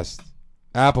Podcasts,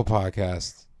 Apple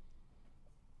Podcasts.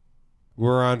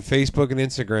 We're on Facebook and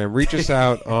Instagram. Reach us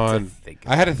out on...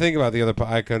 I had to think about the other...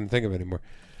 I couldn't think of it anymore.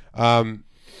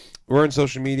 We're on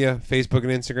social media, Facebook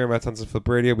and Instagram at Sons of Flip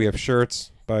Radio. We have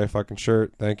shirts. Buy a fucking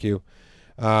shirt. Thank you.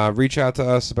 Reach out to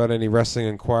us about any wrestling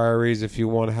inquiries. If you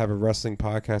want to have a wrestling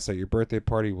podcast at your birthday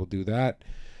party, we'll do that.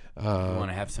 You want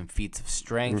to have some feats of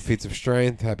strength. Feats of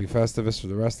strength. Happy Festivus for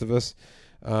the rest of us.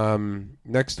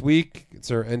 Next week,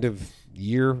 it's our end of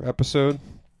year episode.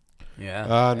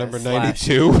 Yeah. Number Slash-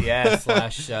 92. Yeah,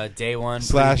 slash day one.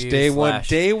 Slash preview, day one. slash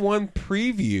Day one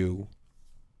preview.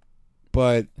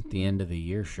 But At the end of the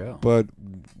year show.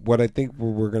 what I think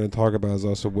we're going to talk about is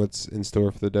also what's in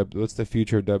store for what's the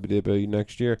future of WWE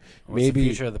next year. What's the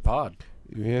future of the pod?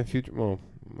 Yeah, future. Well,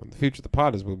 the future of the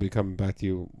pod is we'll be coming back to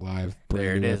you live. There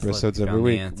brand it new is. episodes Let's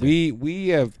every found the week. answer. We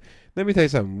have. Let me tell you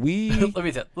something. let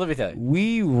me tell you.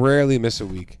 We rarely miss a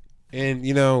week, and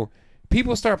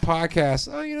people start podcasts.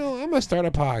 Oh, I'm gonna start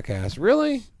a podcast.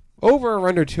 Really? Over or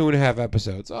under 2.5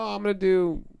 episodes? Oh, I'm gonna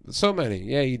do so many.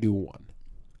 Yeah, you do one.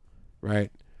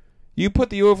 Right? You put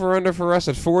the over under for us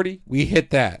at 40. We hit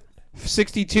that.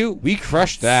 62. We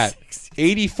crushed that.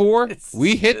 84.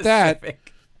 We hit that.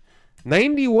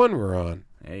 91. We're on.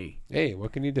 Hey,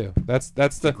 what can you do? That's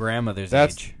the grandmother's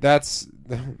age. That's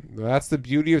the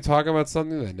beauty of talking about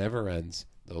something that never ends.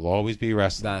 There'll always be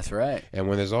wrestling. That's right. And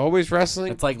when there's always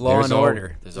wrestling, It's like Law and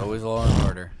Order. There's always Law and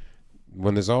Order.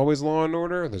 When there's always Law and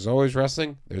Order, there's always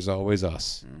wrestling. There's always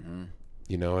us. Mm-hmm.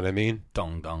 You know what I mean?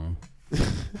 Dong dong.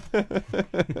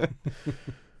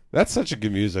 That's such a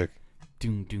good music.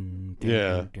 Doom doom.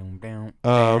 Yeah. Doom down.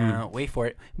 Wait for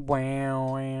it.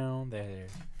 Wow wow. There.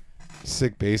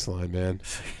 Sick bass line, man.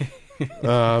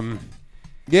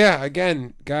 Yeah,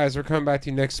 again, guys, we're coming back to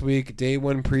you next week. Day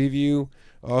one preview.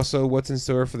 Also, what's in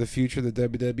store for the future of the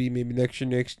WWE? Maybe next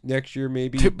year,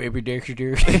 maybe. Baby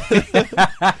Dexter.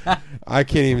 I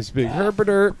can't even speak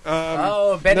Herpaderp.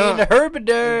 Benny and the Herpaderp.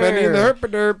 Benny and the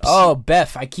Herpaderps. Oh,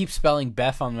 Beth. I keep spelling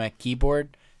Beth on my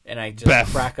keyboard, and I just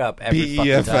Beth. crack up every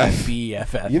B-E-F-F. fucking time.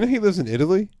 B-E-F-F. You know he lives in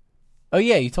Italy? Oh,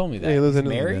 yeah, you told me that. Yeah, he lives in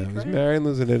He's Italy. married, now. He's right? married and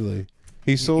lives in Italy.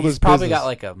 He sold He's his probably business. got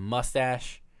like a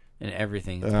mustache and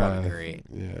everything. It's probably great.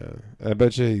 Yeah. I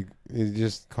bet you he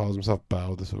just calls himself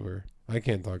Baldassar. I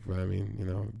can't talk about it. I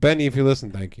mean, Benny, if you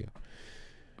listen, thank you.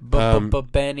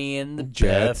 Benny and the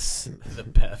Jets. Beths. The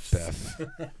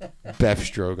Beths. Beth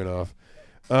Stroganoff.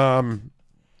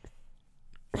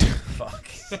 Fuck.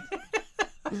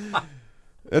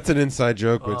 That's an inside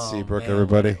joke with Oh, Seabrook, man,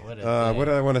 everybody. what a What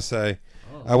day. did I want to say?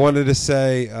 Oh. I wanted to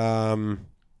say,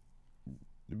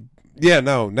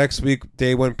 next week,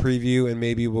 day one preview, and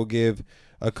maybe we'll give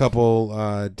a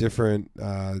couple different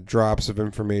drops of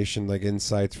information, like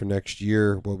insights for next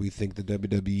year, what we think the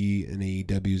WWE and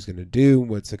AEW is going to do,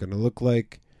 what's it going to look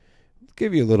like.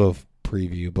 Give you a little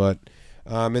preview, but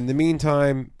in the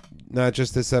meantime, not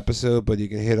just this episode, but you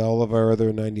can hit all of our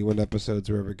other 91 episodes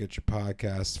wherever you get your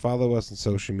podcasts. Follow us on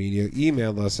social media.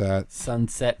 Email us at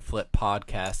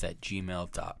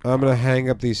sunsetflippodcast@gmail.com. I'm going to hang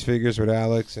up these figures with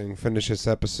Alex and finish this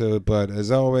episode. But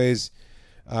as always,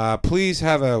 please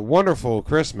have a wonderful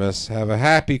Christmas. Have a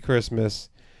happy Christmas.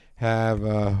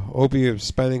 Hope you're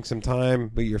spending some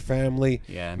time with your family.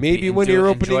 Yeah, Maybe when you're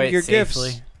enjoy opening it your safely.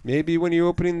 gifts. Maybe when you're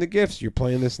opening the gifts, you're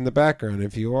playing this in the background.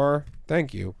 If you are,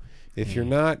 thank you. If you're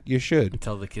not, you should.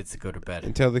 Tell the kids to go to bed.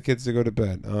 And tell the kids to go to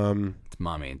bed. It's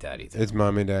mommy and daddy time. It's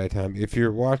mommy and daddy time. If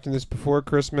you're watching this before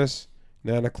Christmas,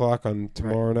 9 o'clock on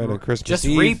tomorrow night on Christmas Just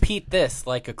Eve. repeat this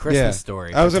like a Christmas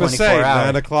story. I was going to say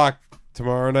 9 o'clock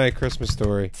tomorrow night, Christmas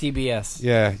story. CBS.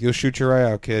 Yeah, you'll shoot your eye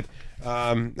out, kid.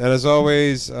 And as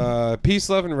always, peace,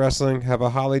 love, and wrestling. Have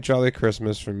a holly jolly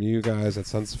Christmas from you guys at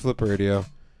Sunset Flip Radio.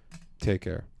 Take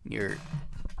care. You're